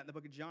believe that. In the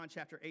book of John,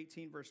 chapter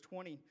 18, verse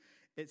 20,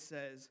 it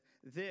says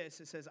this.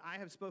 It says, I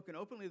have spoken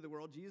openly to the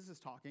world. Jesus is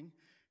talking.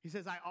 He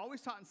says, I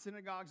always taught in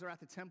synagogues or at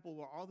the temple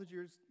where all the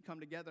Jews come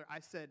together. I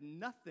said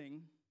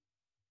nothing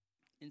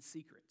in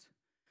secret.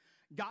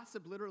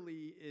 Gossip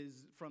literally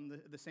is from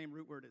the same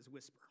root word as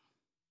whisper.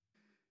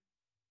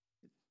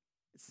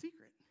 It's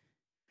secret,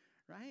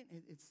 right?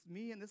 It's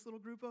me and this little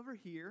group over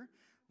here.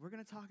 We're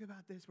going to talk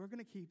about this. We're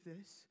going to keep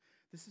this.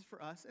 This is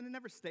for us. And it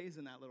never stays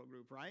in that little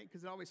group, right?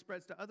 Because it always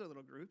spreads to other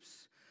little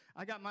groups.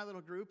 I got my little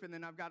group, and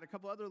then I've got a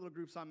couple other little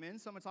groups I'm in.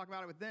 So I'm going to talk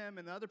about it with them.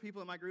 And the other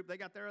people in my group, they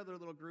got their other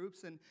little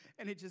groups. And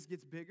it just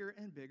gets bigger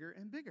and bigger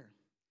and bigger.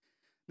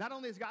 Not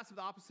only is gossip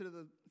the opposite of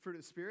the fruit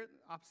of the Spirit,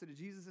 opposite of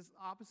Jesus, it's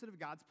the opposite of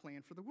God's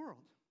plan for the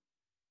world.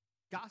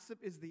 Gossip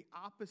is the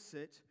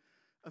opposite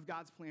of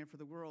God's plan for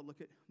the world.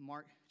 Look at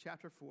Mark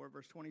chapter 4,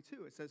 verse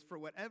 22. It says, for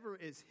whatever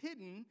is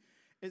hidden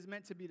is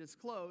meant to be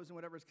disclosed, and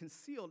whatever is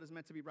concealed is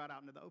meant to be brought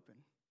out into the open.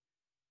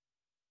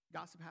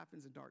 Gossip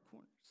happens in dark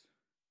corners,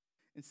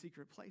 in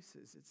secret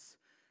places. It's,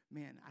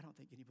 man, I don't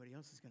think anybody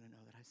else is going to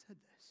know that I said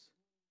this.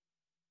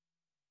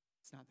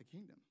 It's not the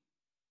kingdom.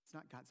 It's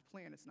not God's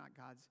plan. It's not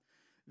God's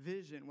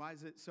vision. Why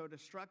is it so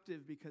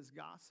destructive? Because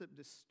gossip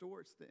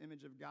distorts the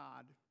image of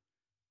God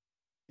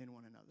in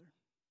one another.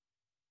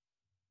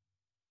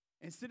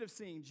 Instead of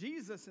seeing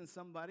Jesus in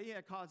somebody,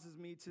 it causes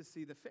me to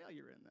see the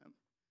failure in them.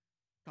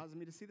 It causes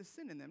me to see the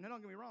sin in them. Now,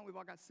 don't get me wrong, we've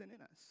all got sin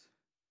in us.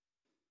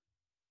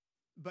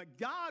 But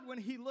God, when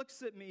he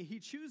looks at me, he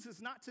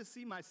chooses not to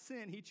see my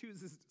sin, he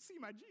chooses to see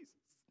my Jesus.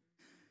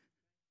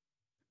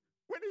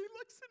 When he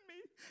looks at me,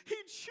 he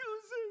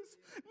chooses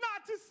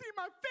not to see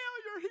my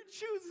failure, he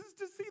chooses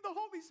to see the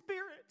Holy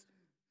Spirit.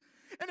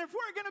 And if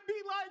we're going to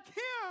be like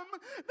him,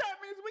 that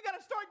means we got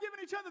to start giving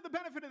each other the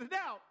benefit of the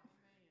doubt.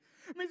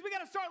 It means we got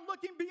to start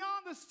looking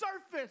beyond the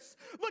surface,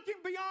 looking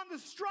beyond the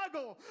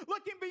struggle,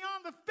 looking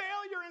beyond the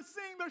failure and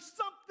seeing there's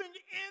something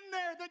in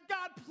there that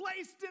God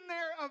placed in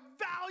there of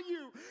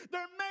value.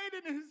 They're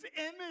made in his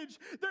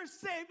image. They're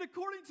saved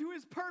according to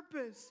his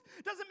purpose.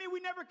 Doesn't mean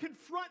we never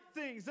confront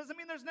things. Doesn't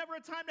mean there's never a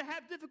time to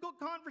have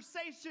difficult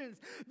conversations.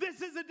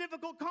 This is a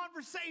difficult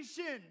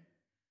conversation.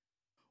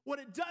 What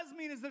it does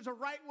mean is there's a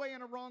right way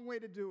and a wrong way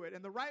to do it.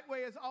 And the right way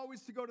is always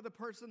to go to the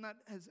person that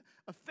has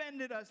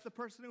offended us, the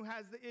person who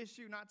has the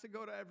issue, not to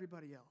go to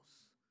everybody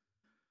else.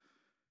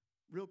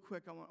 Real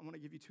quick, I want to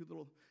give you two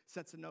little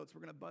sets of notes.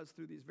 We're going to buzz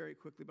through these very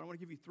quickly, but I want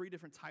to give you three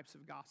different types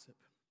of gossip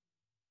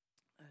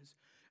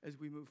as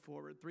we move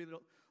forward. Three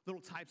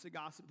little types of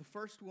gossip. The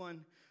first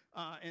one,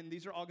 and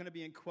these are all going to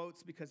be in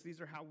quotes because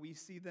these are how we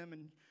see them,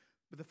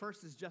 but the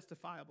first is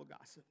justifiable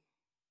gossip.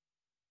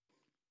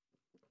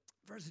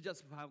 First is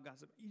justifiable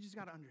gossip. You just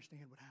got to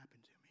understand what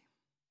happened to me.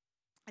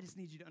 I just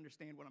need you to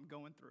understand what I'm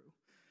going through.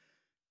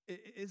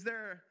 Is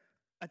there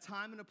a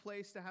time and a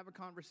place to have a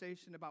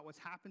conversation about what's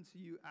happened to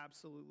you?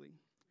 Absolutely.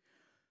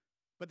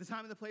 But the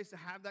time and the place to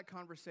have that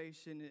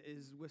conversation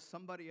is with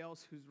somebody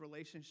else whose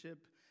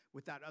relationship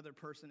with that other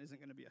person isn't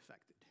going to be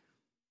affected.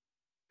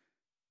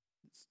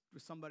 It's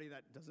with somebody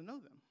that doesn't know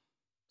them.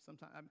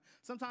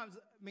 Sometimes,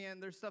 man,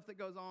 there's stuff that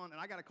goes on,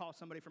 and I got to call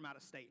somebody from out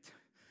of state.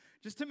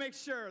 Just to make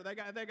sure they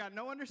got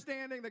no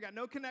understanding, they got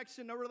no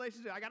connection, no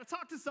relationship. I got to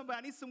talk to somebody.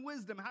 I need some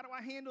wisdom. How do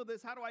I handle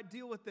this? How do I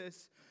deal with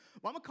this?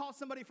 Well, I'm going to call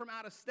somebody from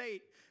out of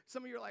state.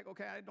 Some of you are like,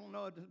 okay, I don't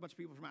know a bunch of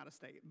people from out of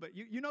state. But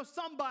you know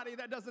somebody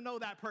that doesn't know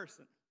that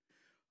person.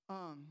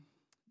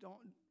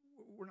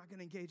 We're not going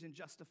to engage in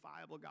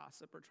justifiable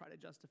gossip or try to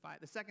justify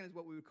it. The second is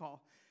what we would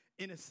call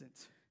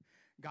innocent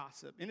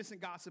gossip.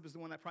 Innocent gossip is the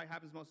one that probably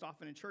happens most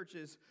often in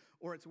churches,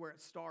 or it's where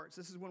it starts.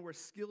 This is when we're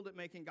skilled at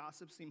making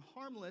gossip seem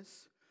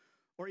harmless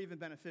or even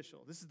beneficial.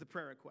 This is the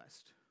prayer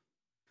request,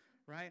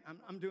 right?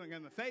 I'm doing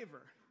him a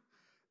favor.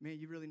 Man,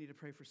 you really need to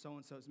pray for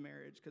so-and-so's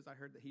marriage because I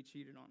heard that he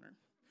cheated on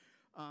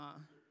her,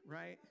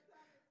 right?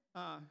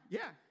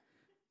 Yeah,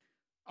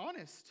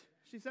 honest.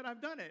 She said,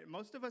 I've done it.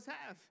 Most of us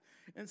have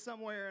in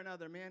some way or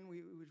another. Man,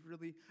 we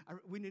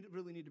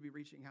really need to be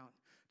reaching out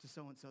to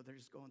so-and-so. They're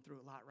just going through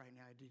a lot right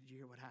now. Did you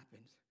hear what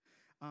happened?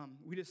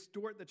 We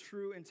distort the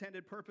true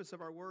intended purpose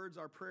of our words,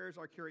 our prayers,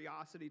 our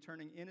curiosity,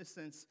 turning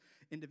innocence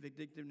into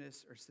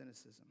vindictiveness or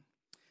cynicism.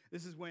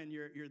 This is when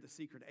you're the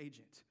secret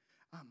agent.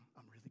 I'm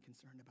really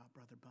concerned about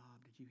Brother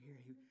Bob. Did you hear?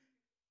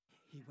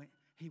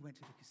 He went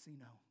to the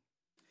casino.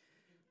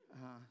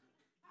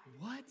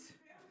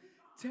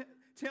 What?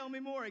 Tell me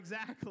more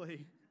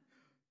exactly.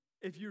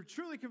 If you're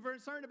truly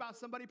concerned about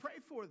somebody, pray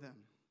for them.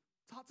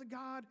 Talk to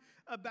God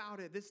about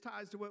it. This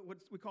ties to what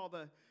we call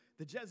the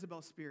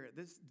Jezebel spirit.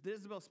 This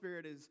Jezebel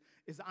spirit is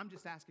I'm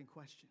just asking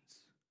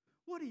questions.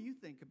 What do you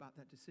think about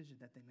that decision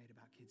that they made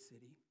about Kid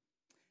City?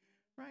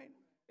 Right?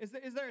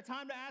 Is there a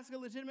time to ask a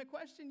legitimate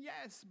question?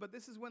 Yes, but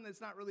this is when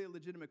it's not really a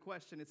legitimate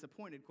question. It's a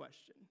pointed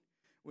question.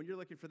 When you're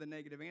looking for the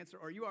negative answer,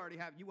 or you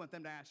want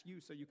them to ask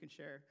you so you can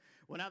share.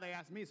 Well, now they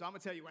asked me, so I'm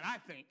going to tell you what I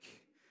think.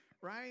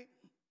 right?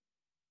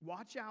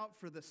 Watch out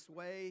for the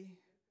sway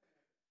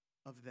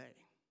of they.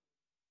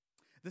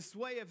 The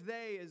sway of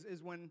they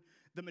is when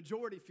the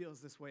majority feels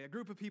this way. A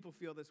group of people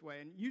feel this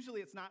way. And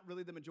usually it's not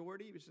really the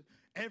majority. It's just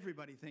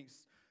everybody thinks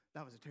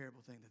that was a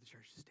terrible thing that the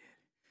church just did.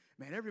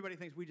 Man, everybody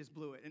thinks we just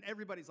blew it. And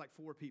everybody's like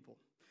 4 people,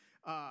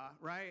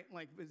 right?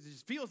 Like it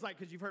just feels like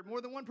because you've heard more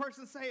than one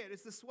person say it.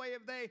 It's the sway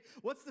of they.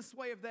 What's the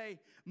sway of they?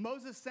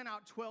 Moses sent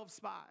out 12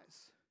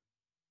 spies.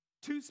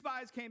 2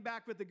 spies came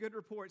back with a good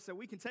report. So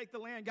we can take the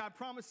land God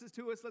promises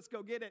to us. Let's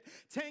go get it.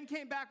 10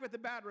 came back with a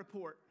bad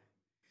report.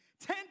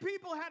 10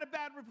 people had a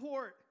bad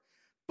report.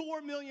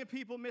 4 million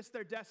people missed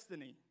their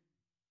destiny.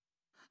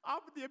 I'm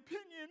of the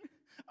opinion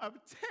of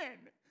 10.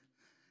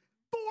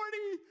 40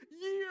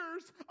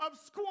 years of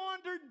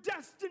squandered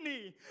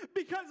destiny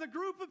because a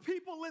group of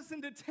people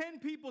listened to 10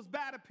 people's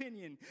bad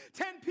opinion,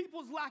 10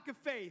 people's lack of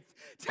faith,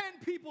 10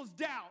 people's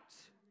doubt.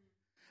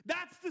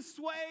 That's the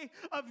sway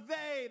of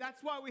they.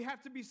 That's why we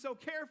have to be so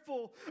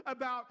careful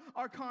about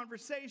our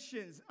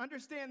conversations.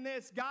 Understand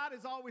this, God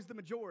is always the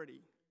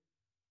majority.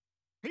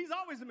 He's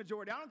always the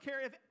majority. I don't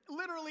care if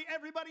literally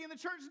everybody in the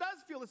church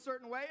does feel a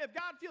certain way. If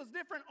God feels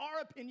different,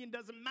 our opinion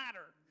doesn't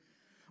matter.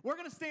 We're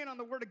going to stand on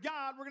the word of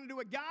God. We're going to do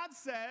what God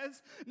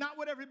says, not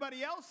what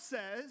everybody else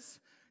says.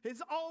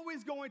 It's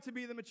always going to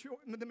be the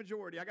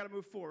majority. I got to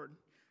move forward.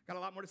 Got a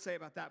lot more to say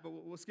about that, but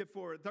we'll skip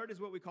forward. Third is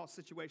what we call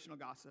situational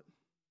gossip.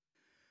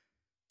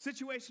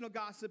 Situational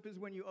gossip is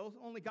when you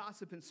only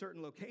gossip in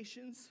certain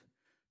locations,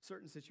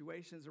 certain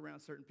situations,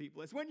 around certain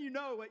people. It's when you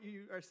know what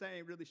you are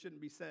saying really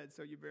shouldn't be said,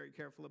 so you're very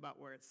careful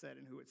about where it's said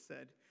and who it's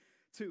said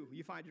to.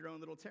 You find your own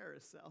little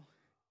terrorist cell.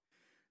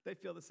 They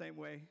feel the same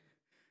way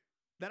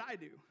that I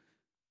do.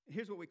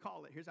 Here's what we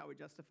call it. Here's how we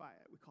justify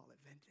it. We call it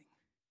venting.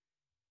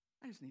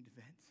 I just need to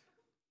vent.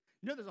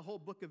 You know there's a whole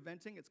book of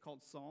venting. It's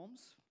called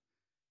Psalms.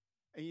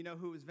 And you know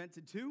who it was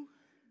vented to?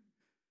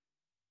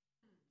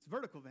 It's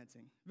vertical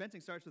venting.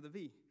 Venting starts with a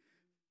V,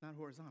 not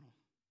horizontal.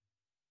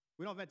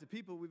 We don't vent to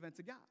people, we vent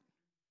to God.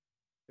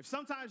 If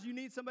sometimes you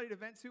need somebody to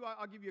vent to,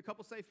 I'll give you a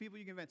couple safe people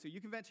you can vent to.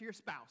 You can vent to your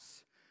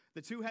spouse.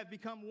 The two have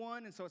become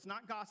one, and so it's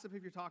not gossip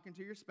if you're talking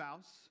to your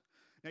spouse.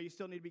 Now, you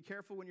still need to be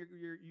careful when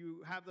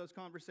you have those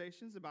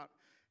conversations about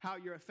how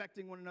you're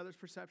affecting one another's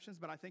perceptions,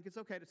 but I think it's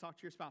okay to talk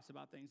to your spouse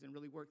about things and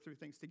really work through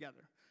things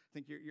together. I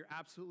think you're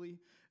absolutely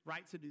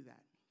right to do that.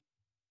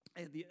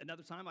 And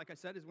another time, like I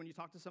said, is when you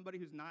talk to somebody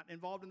who's not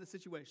involved in the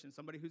situation,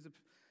 somebody who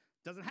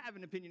doesn't have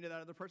an opinion of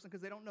that other person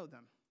because they don't know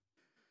them.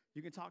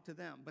 You can talk to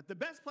them. But the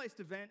best place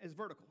to vent is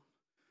vertical.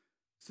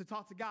 To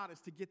talk to God is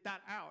to get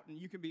that out. And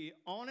you can be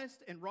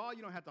honest and raw.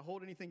 You don't have to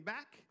hold anything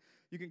back.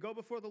 You can go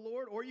before the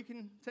Lord, or you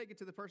can take it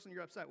to the person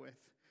you're upset with.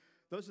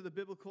 Those are the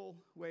biblical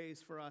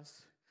ways for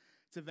us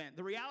to vent.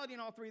 The reality in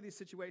all 3 of these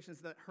situations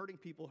is that hurting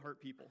people hurt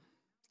people.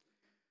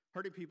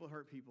 Hurting people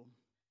hurt people.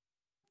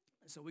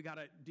 So we got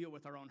to deal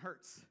with our own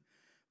hurts.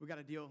 We got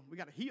to heal.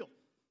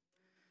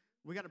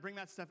 We got to bring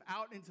that stuff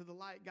out into the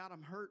light. God,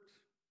 I'm hurt.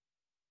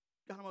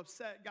 God, I'm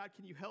upset. God,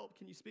 can you help?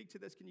 Can you speak to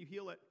this? Can you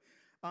heal it?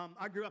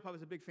 I grew up, I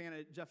was a big fan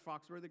of Jeff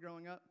Foxworthy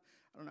growing up.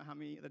 I don't know how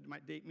many, that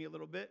might date me a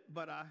little bit,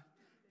 but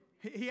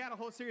he had a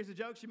whole series of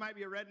jokes. You might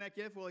be a redneck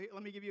if. Well,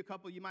 let me give you a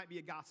couple. You might be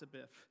a gossip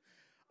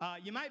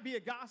if. You might be a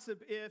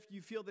gossip if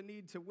you feel the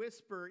need to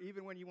whisper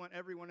even when you want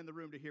everyone in the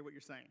room to hear what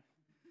you're saying.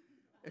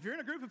 If you're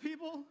in a group of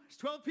people, there's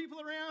 12 people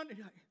around, and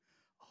you're like,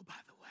 oh, by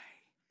the way,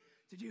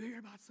 did you hear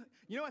about something?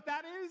 You know what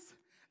that is?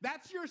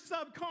 That's your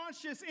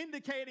subconscious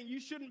indicating you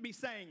shouldn't be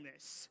saying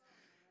this.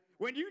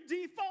 When you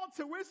default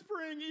to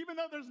whispering, even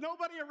though there's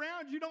nobody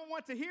around, you don't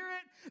want to hear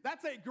it,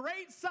 that's a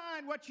great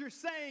sign what you're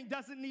saying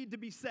doesn't need to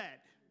be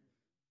said.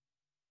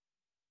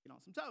 Get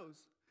on some toes.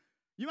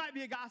 You might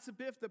be a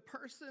gossip if the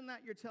person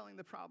that you're telling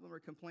the problem or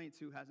complaint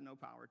to has no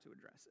power to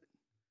address it.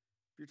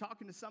 If you're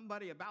talking to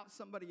somebody about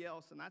somebody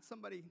else, and that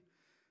somebody,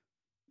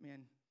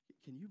 man,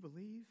 can you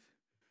believe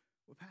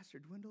what Pastor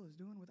Dwindle is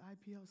doing with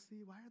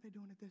IPLC? Why are they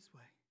doing it this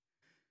way?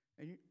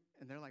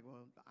 And they're like,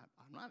 well,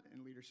 I'm not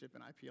in leadership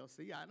in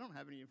IPLC. I don't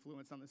have any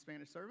influence on the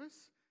Spanish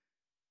service.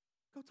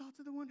 Go talk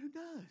to the one who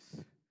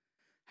does.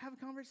 Have a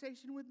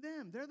conversation with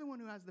them. They're the one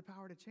who has the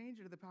power to change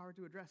it or the power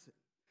to address it.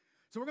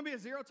 So we're going to be a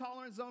zero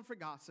tolerance zone for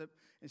gossip.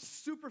 And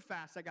super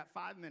fast, I got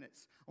 5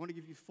 minutes. I want to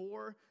give you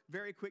 4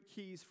 very quick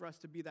keys for us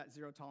to be that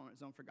zero tolerance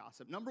zone for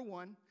gossip. Number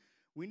 1,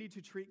 we need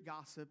to treat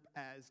gossip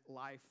as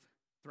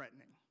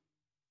life-threatening.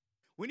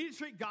 We need to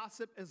treat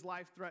gossip as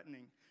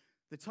life-threatening.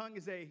 The tongue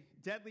is a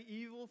deadly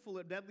evil full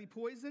of deadly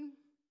poison.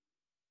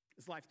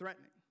 It's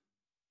life-threatening.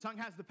 Tongue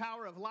has the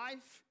power of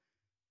life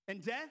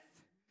and death.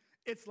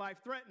 It's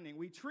life-threatening.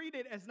 We treat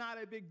it as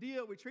not a big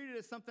deal. We treat it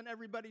as something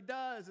everybody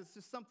does. It's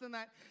just something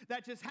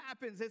that just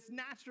happens. It's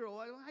natural.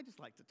 I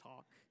just like to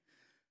talk.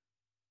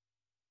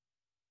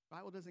 The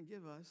Bible doesn't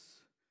give us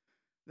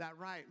that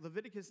right.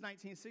 Leviticus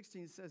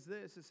 19:16 says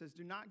this. It says,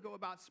 do not go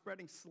about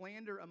spreading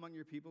slander among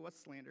your people.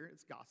 What's slander?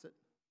 It's gossip.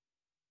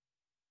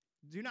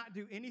 Do not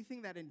do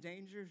anything that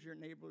endangers your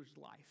neighbor's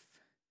life.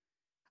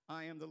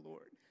 I am the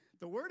Lord.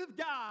 The word of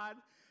God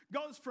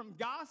goes from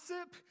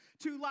gossip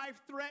to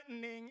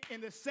life-threatening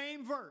in the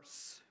same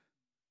verse.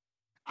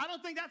 I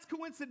don't think that's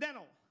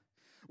coincidental.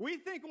 We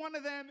think one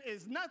of them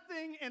is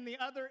nothing and the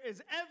other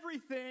is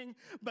everything,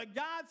 but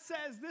God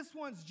says this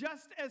one's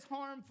just as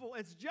harmful.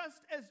 It's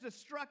just as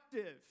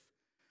destructive.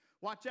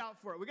 Watch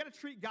out for it. We got to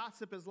treat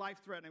gossip as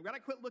life-threatening. We got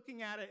to quit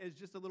looking at it as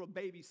just a little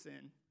baby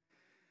sin,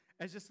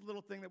 as just a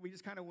little thing that we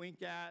just kind of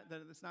wink at,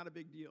 that it's not a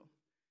big deal.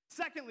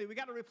 Secondly, we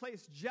got to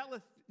replace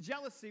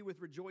jealousy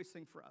with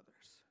rejoicing for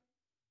others.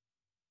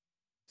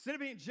 Instead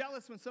of being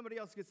jealous when somebody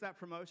else gets that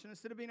promotion,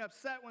 instead of being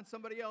upset when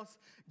somebody else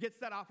gets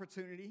that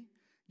opportunity,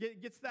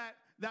 gets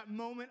that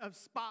moment of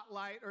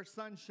spotlight or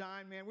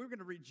sunshine, man, we're going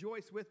to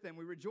rejoice with them.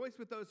 We rejoice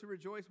with those who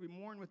rejoice. We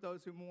mourn with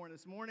those who mourn.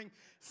 This morning,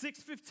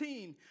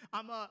 6:15,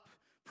 I'm up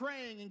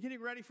praying and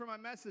getting ready for my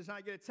message, and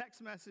I get a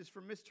text message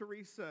from Miss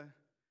Teresa.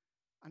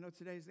 I know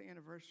today's the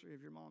anniversary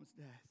of your mom's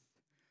death.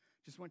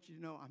 Just want you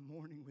to know I'm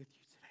mourning with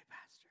you today,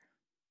 Pastor.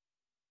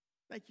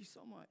 Thank you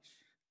so much.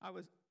 I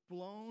was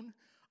blown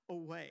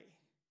away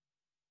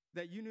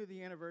that you knew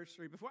the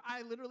anniversary before.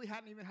 I literally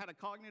hadn't even had a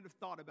cognitive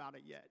thought about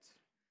it yet.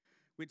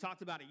 We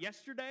talked about it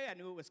yesterday. I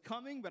knew it was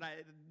coming, but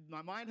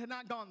my mind had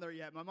not gone there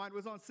yet. My mind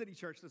was on City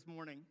Church this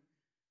morning.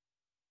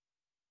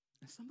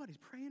 And somebody's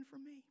praying for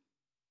me.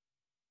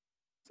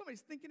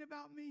 Somebody's thinking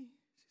about me.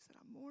 She said,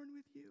 I mourn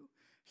with you.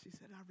 She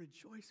said, I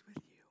rejoice with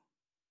you.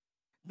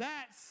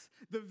 That's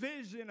the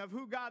vision of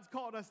who God's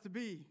called us to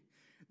be.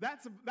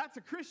 That's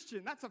a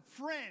Christian. That's a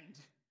friend.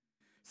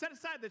 Set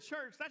aside the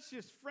church. That's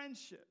just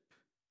friendship.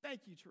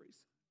 Thank you,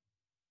 Teresa.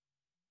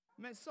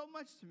 It meant so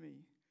much to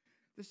me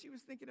that she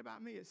was thinking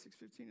about me at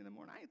 6:15 in the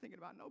morning. I ain't thinking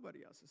about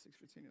nobody else at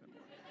 6:15 in the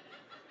morning.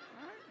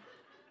 All right?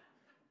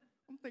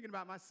 I'm thinking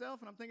about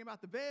myself, and I'm thinking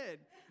about the bed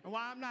and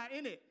why I'm not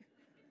in it.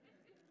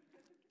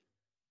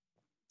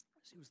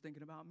 She was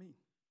thinking about me.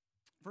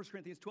 1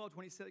 Corinthians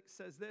 12:26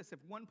 says this,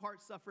 if one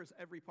part suffers,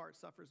 every part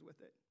suffers with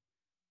it.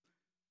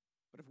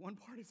 But if one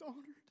part is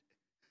honored,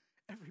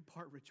 every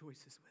part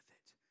rejoices with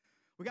it.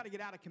 We got to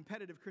get out of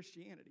competitive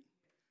Christianity.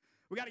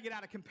 We got to get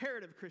out of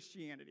comparative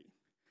Christianity.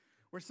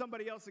 Where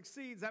somebody else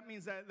succeeds, that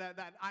means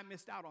that I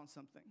missed out on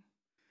something.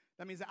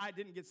 That means that I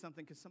didn't get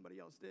something because somebody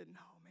else did.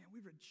 No, man, we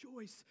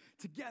rejoice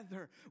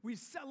together. We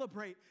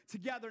celebrate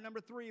together.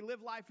 Number 3,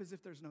 live life as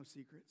if there's no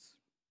secrets.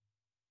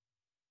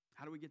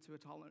 How do we get to a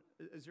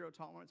zero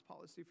tolerance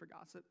policy for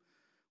gossip?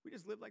 We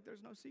just live like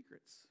there's no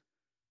secrets.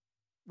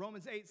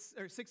 Romans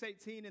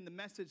 6:18 in the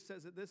Message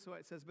says it this way.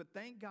 It says, but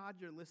thank God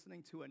you're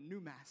listening to a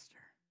new master,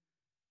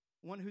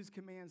 one whose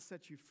commands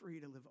set you free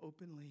to live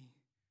openly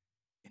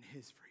in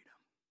his freedom.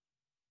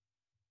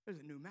 There's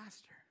a new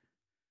master.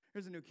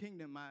 There's a new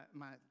kingdom. I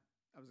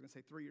was going to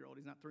say 3-year-old.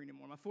 He's not 3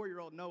 anymore. My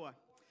 4-year-old Noah,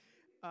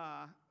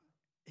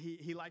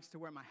 he likes to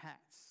wear my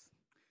hats.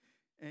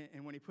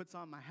 And when he puts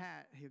on my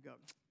hat, he'll go,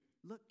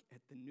 look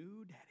at the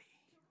new daddy.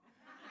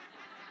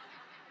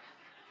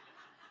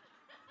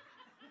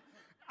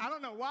 I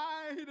don't know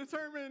why he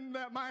determined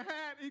that my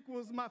hat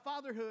equals my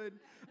fatherhood.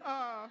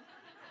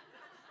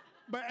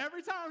 But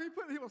every time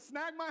he will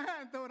snag my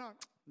hat and throw it on.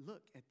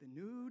 Look at the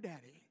new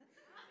daddy.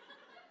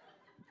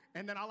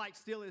 And then I'll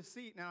steal his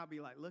seat, and I'll be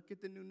like, look at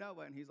the new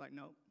Noah. And he's like,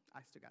 nope,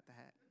 I still got the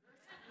hat.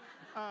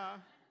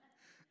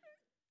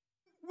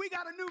 We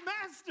got a new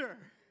master.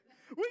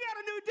 We got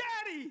a new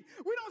daddy.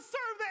 We don't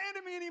serve the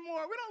enemy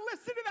anymore. We don't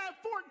listen to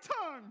that forked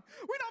tongue.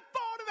 We don't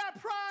fall to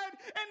that pride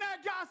and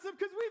that gossip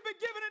because we've been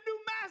given a new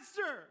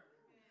master.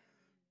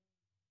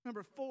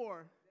 Number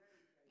 4,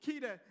 key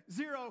to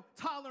zero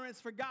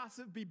tolerance for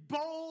gossip, be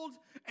bold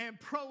and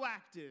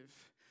proactive.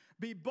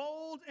 Be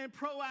bold and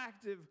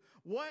proactive.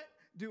 What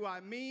do I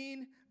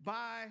mean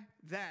by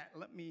that?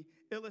 Let me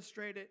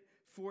illustrate it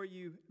for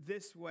you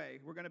this way.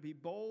 We're going to be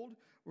bold.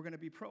 We're going to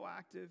be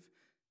proactive.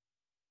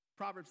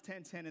 Proverbs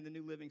 10:10 in the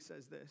New Living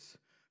says this,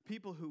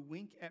 people who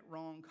wink at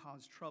wrong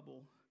cause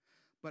trouble,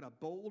 but a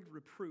bold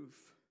reproof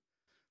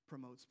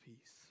promotes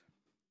peace.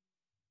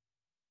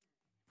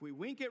 If we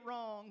wink at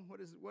wrong, how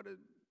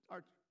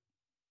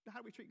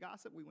do we treat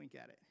gossip? We wink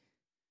at it.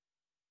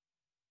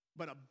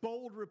 But a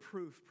bold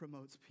reproof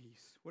promotes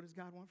peace. What does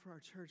God want for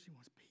our church? He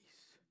wants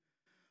peace.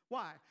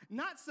 Why?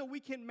 Not so we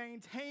can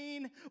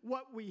maintain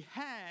what we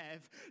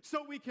have,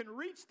 so we can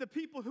reach the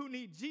people who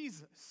need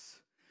Jesus.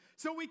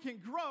 So we can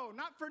grow,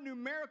 not for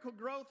numerical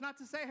growth, not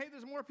to say, hey,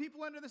 there's more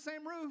people under the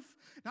same roof.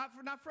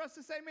 Not for us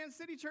to say, man,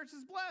 City Church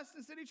is blessed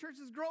and City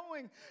Church is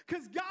growing.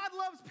 Because God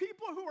loves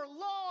people who are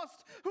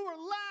lost, who are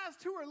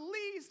last, who are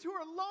least, who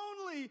are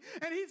lonely.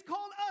 And he's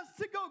called us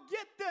to go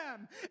get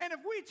them. And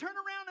if we turn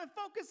around and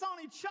focus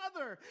on each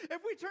other,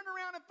 if we turn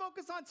around and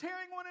focus on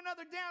tearing one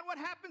another down, what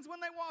happens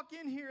when they walk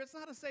in here? It's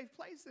not a safe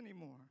place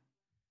anymore.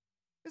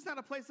 It's not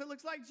a place that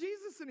looks like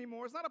Jesus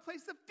anymore. It's not a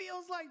place that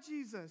feels like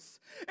Jesus.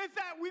 In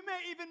fact, we may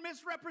even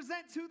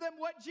misrepresent to them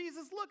what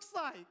Jesus looks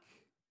like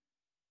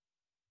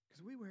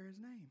because we wear his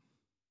name.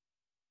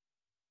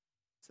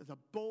 It says a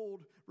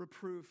bold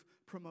reproof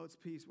promotes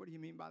peace. What do you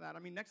mean by that? I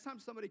mean, next time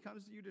somebody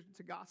comes to you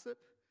to gossip,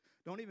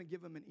 don't even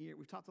give them an ear.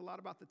 We've talked a lot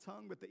about the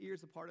tongue, but the ear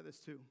is a part of this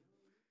too.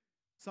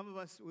 Some of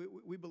us,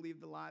 we believe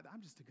the lie that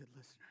I'm just a good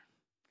listener.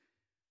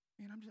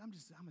 Man,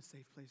 I'm a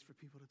safe place for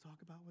people to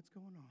talk about what's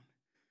going on.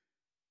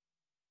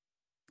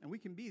 And we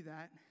can be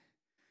that,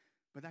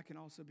 but that can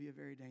also be a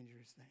very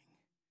dangerous thing.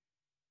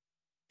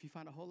 If you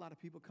find a whole lot of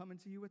people coming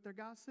to you with their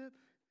gossip,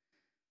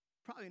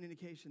 probably an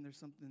indication there's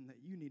something that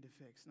you need to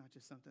fix, not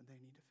just something they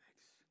need to fix.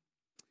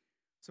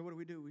 So what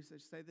do? We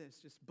say this,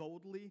 just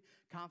boldly,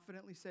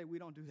 confidently say, we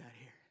don't do that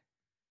here.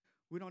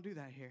 We don't do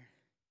that here.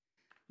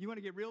 You want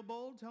to get real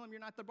bold? Tell them you're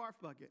not the barf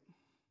bucket.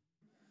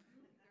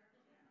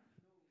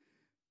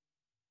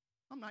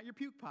 I'm not your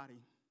puke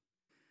potty,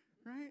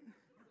 right?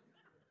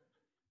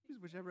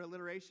 Use whichever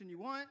alliteration you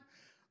want.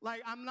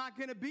 Like, I'm not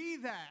going to be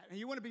that. And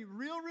you want to be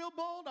real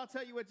bold? I'll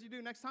tell you what you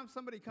do. Next time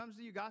somebody comes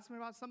to you gossiping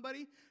about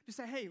somebody, just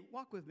say, hey,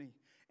 walk with me,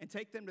 and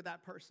take them to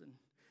that person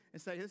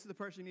and say, this is the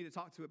person you need to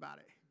talk to about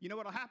it. You know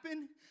what will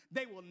happen?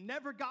 They will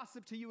never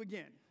gossip to you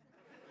again.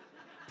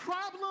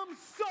 Problem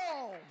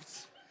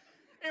solved.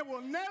 It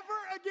will never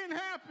again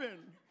happen.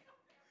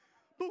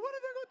 But what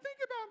are they going to think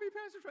about me,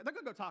 Pastor Trey? They're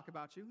going to go talk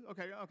about you.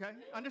 Okay.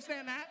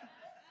 Understand that?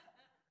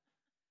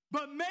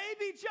 But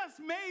maybe,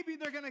 just maybe,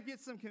 they're going to get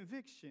some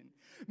conviction.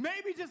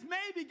 Maybe, just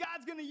maybe,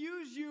 God's going to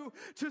use you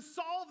to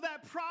solve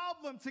that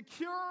problem, to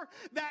cure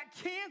that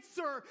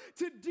cancer,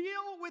 to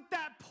deal with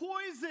that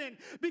poison,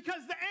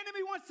 because the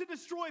enemy wants to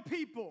destroy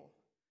people.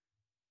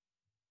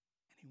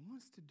 And he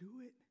wants to do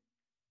it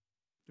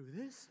through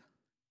this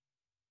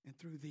and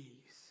through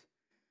these.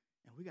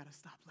 And we got to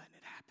stop letting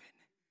it happen,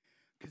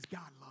 because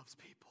God loves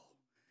people.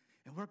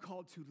 And we're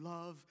called to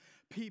love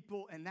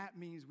people, and that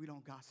means we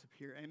don't gossip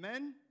here.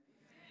 Amen?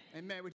 Amen.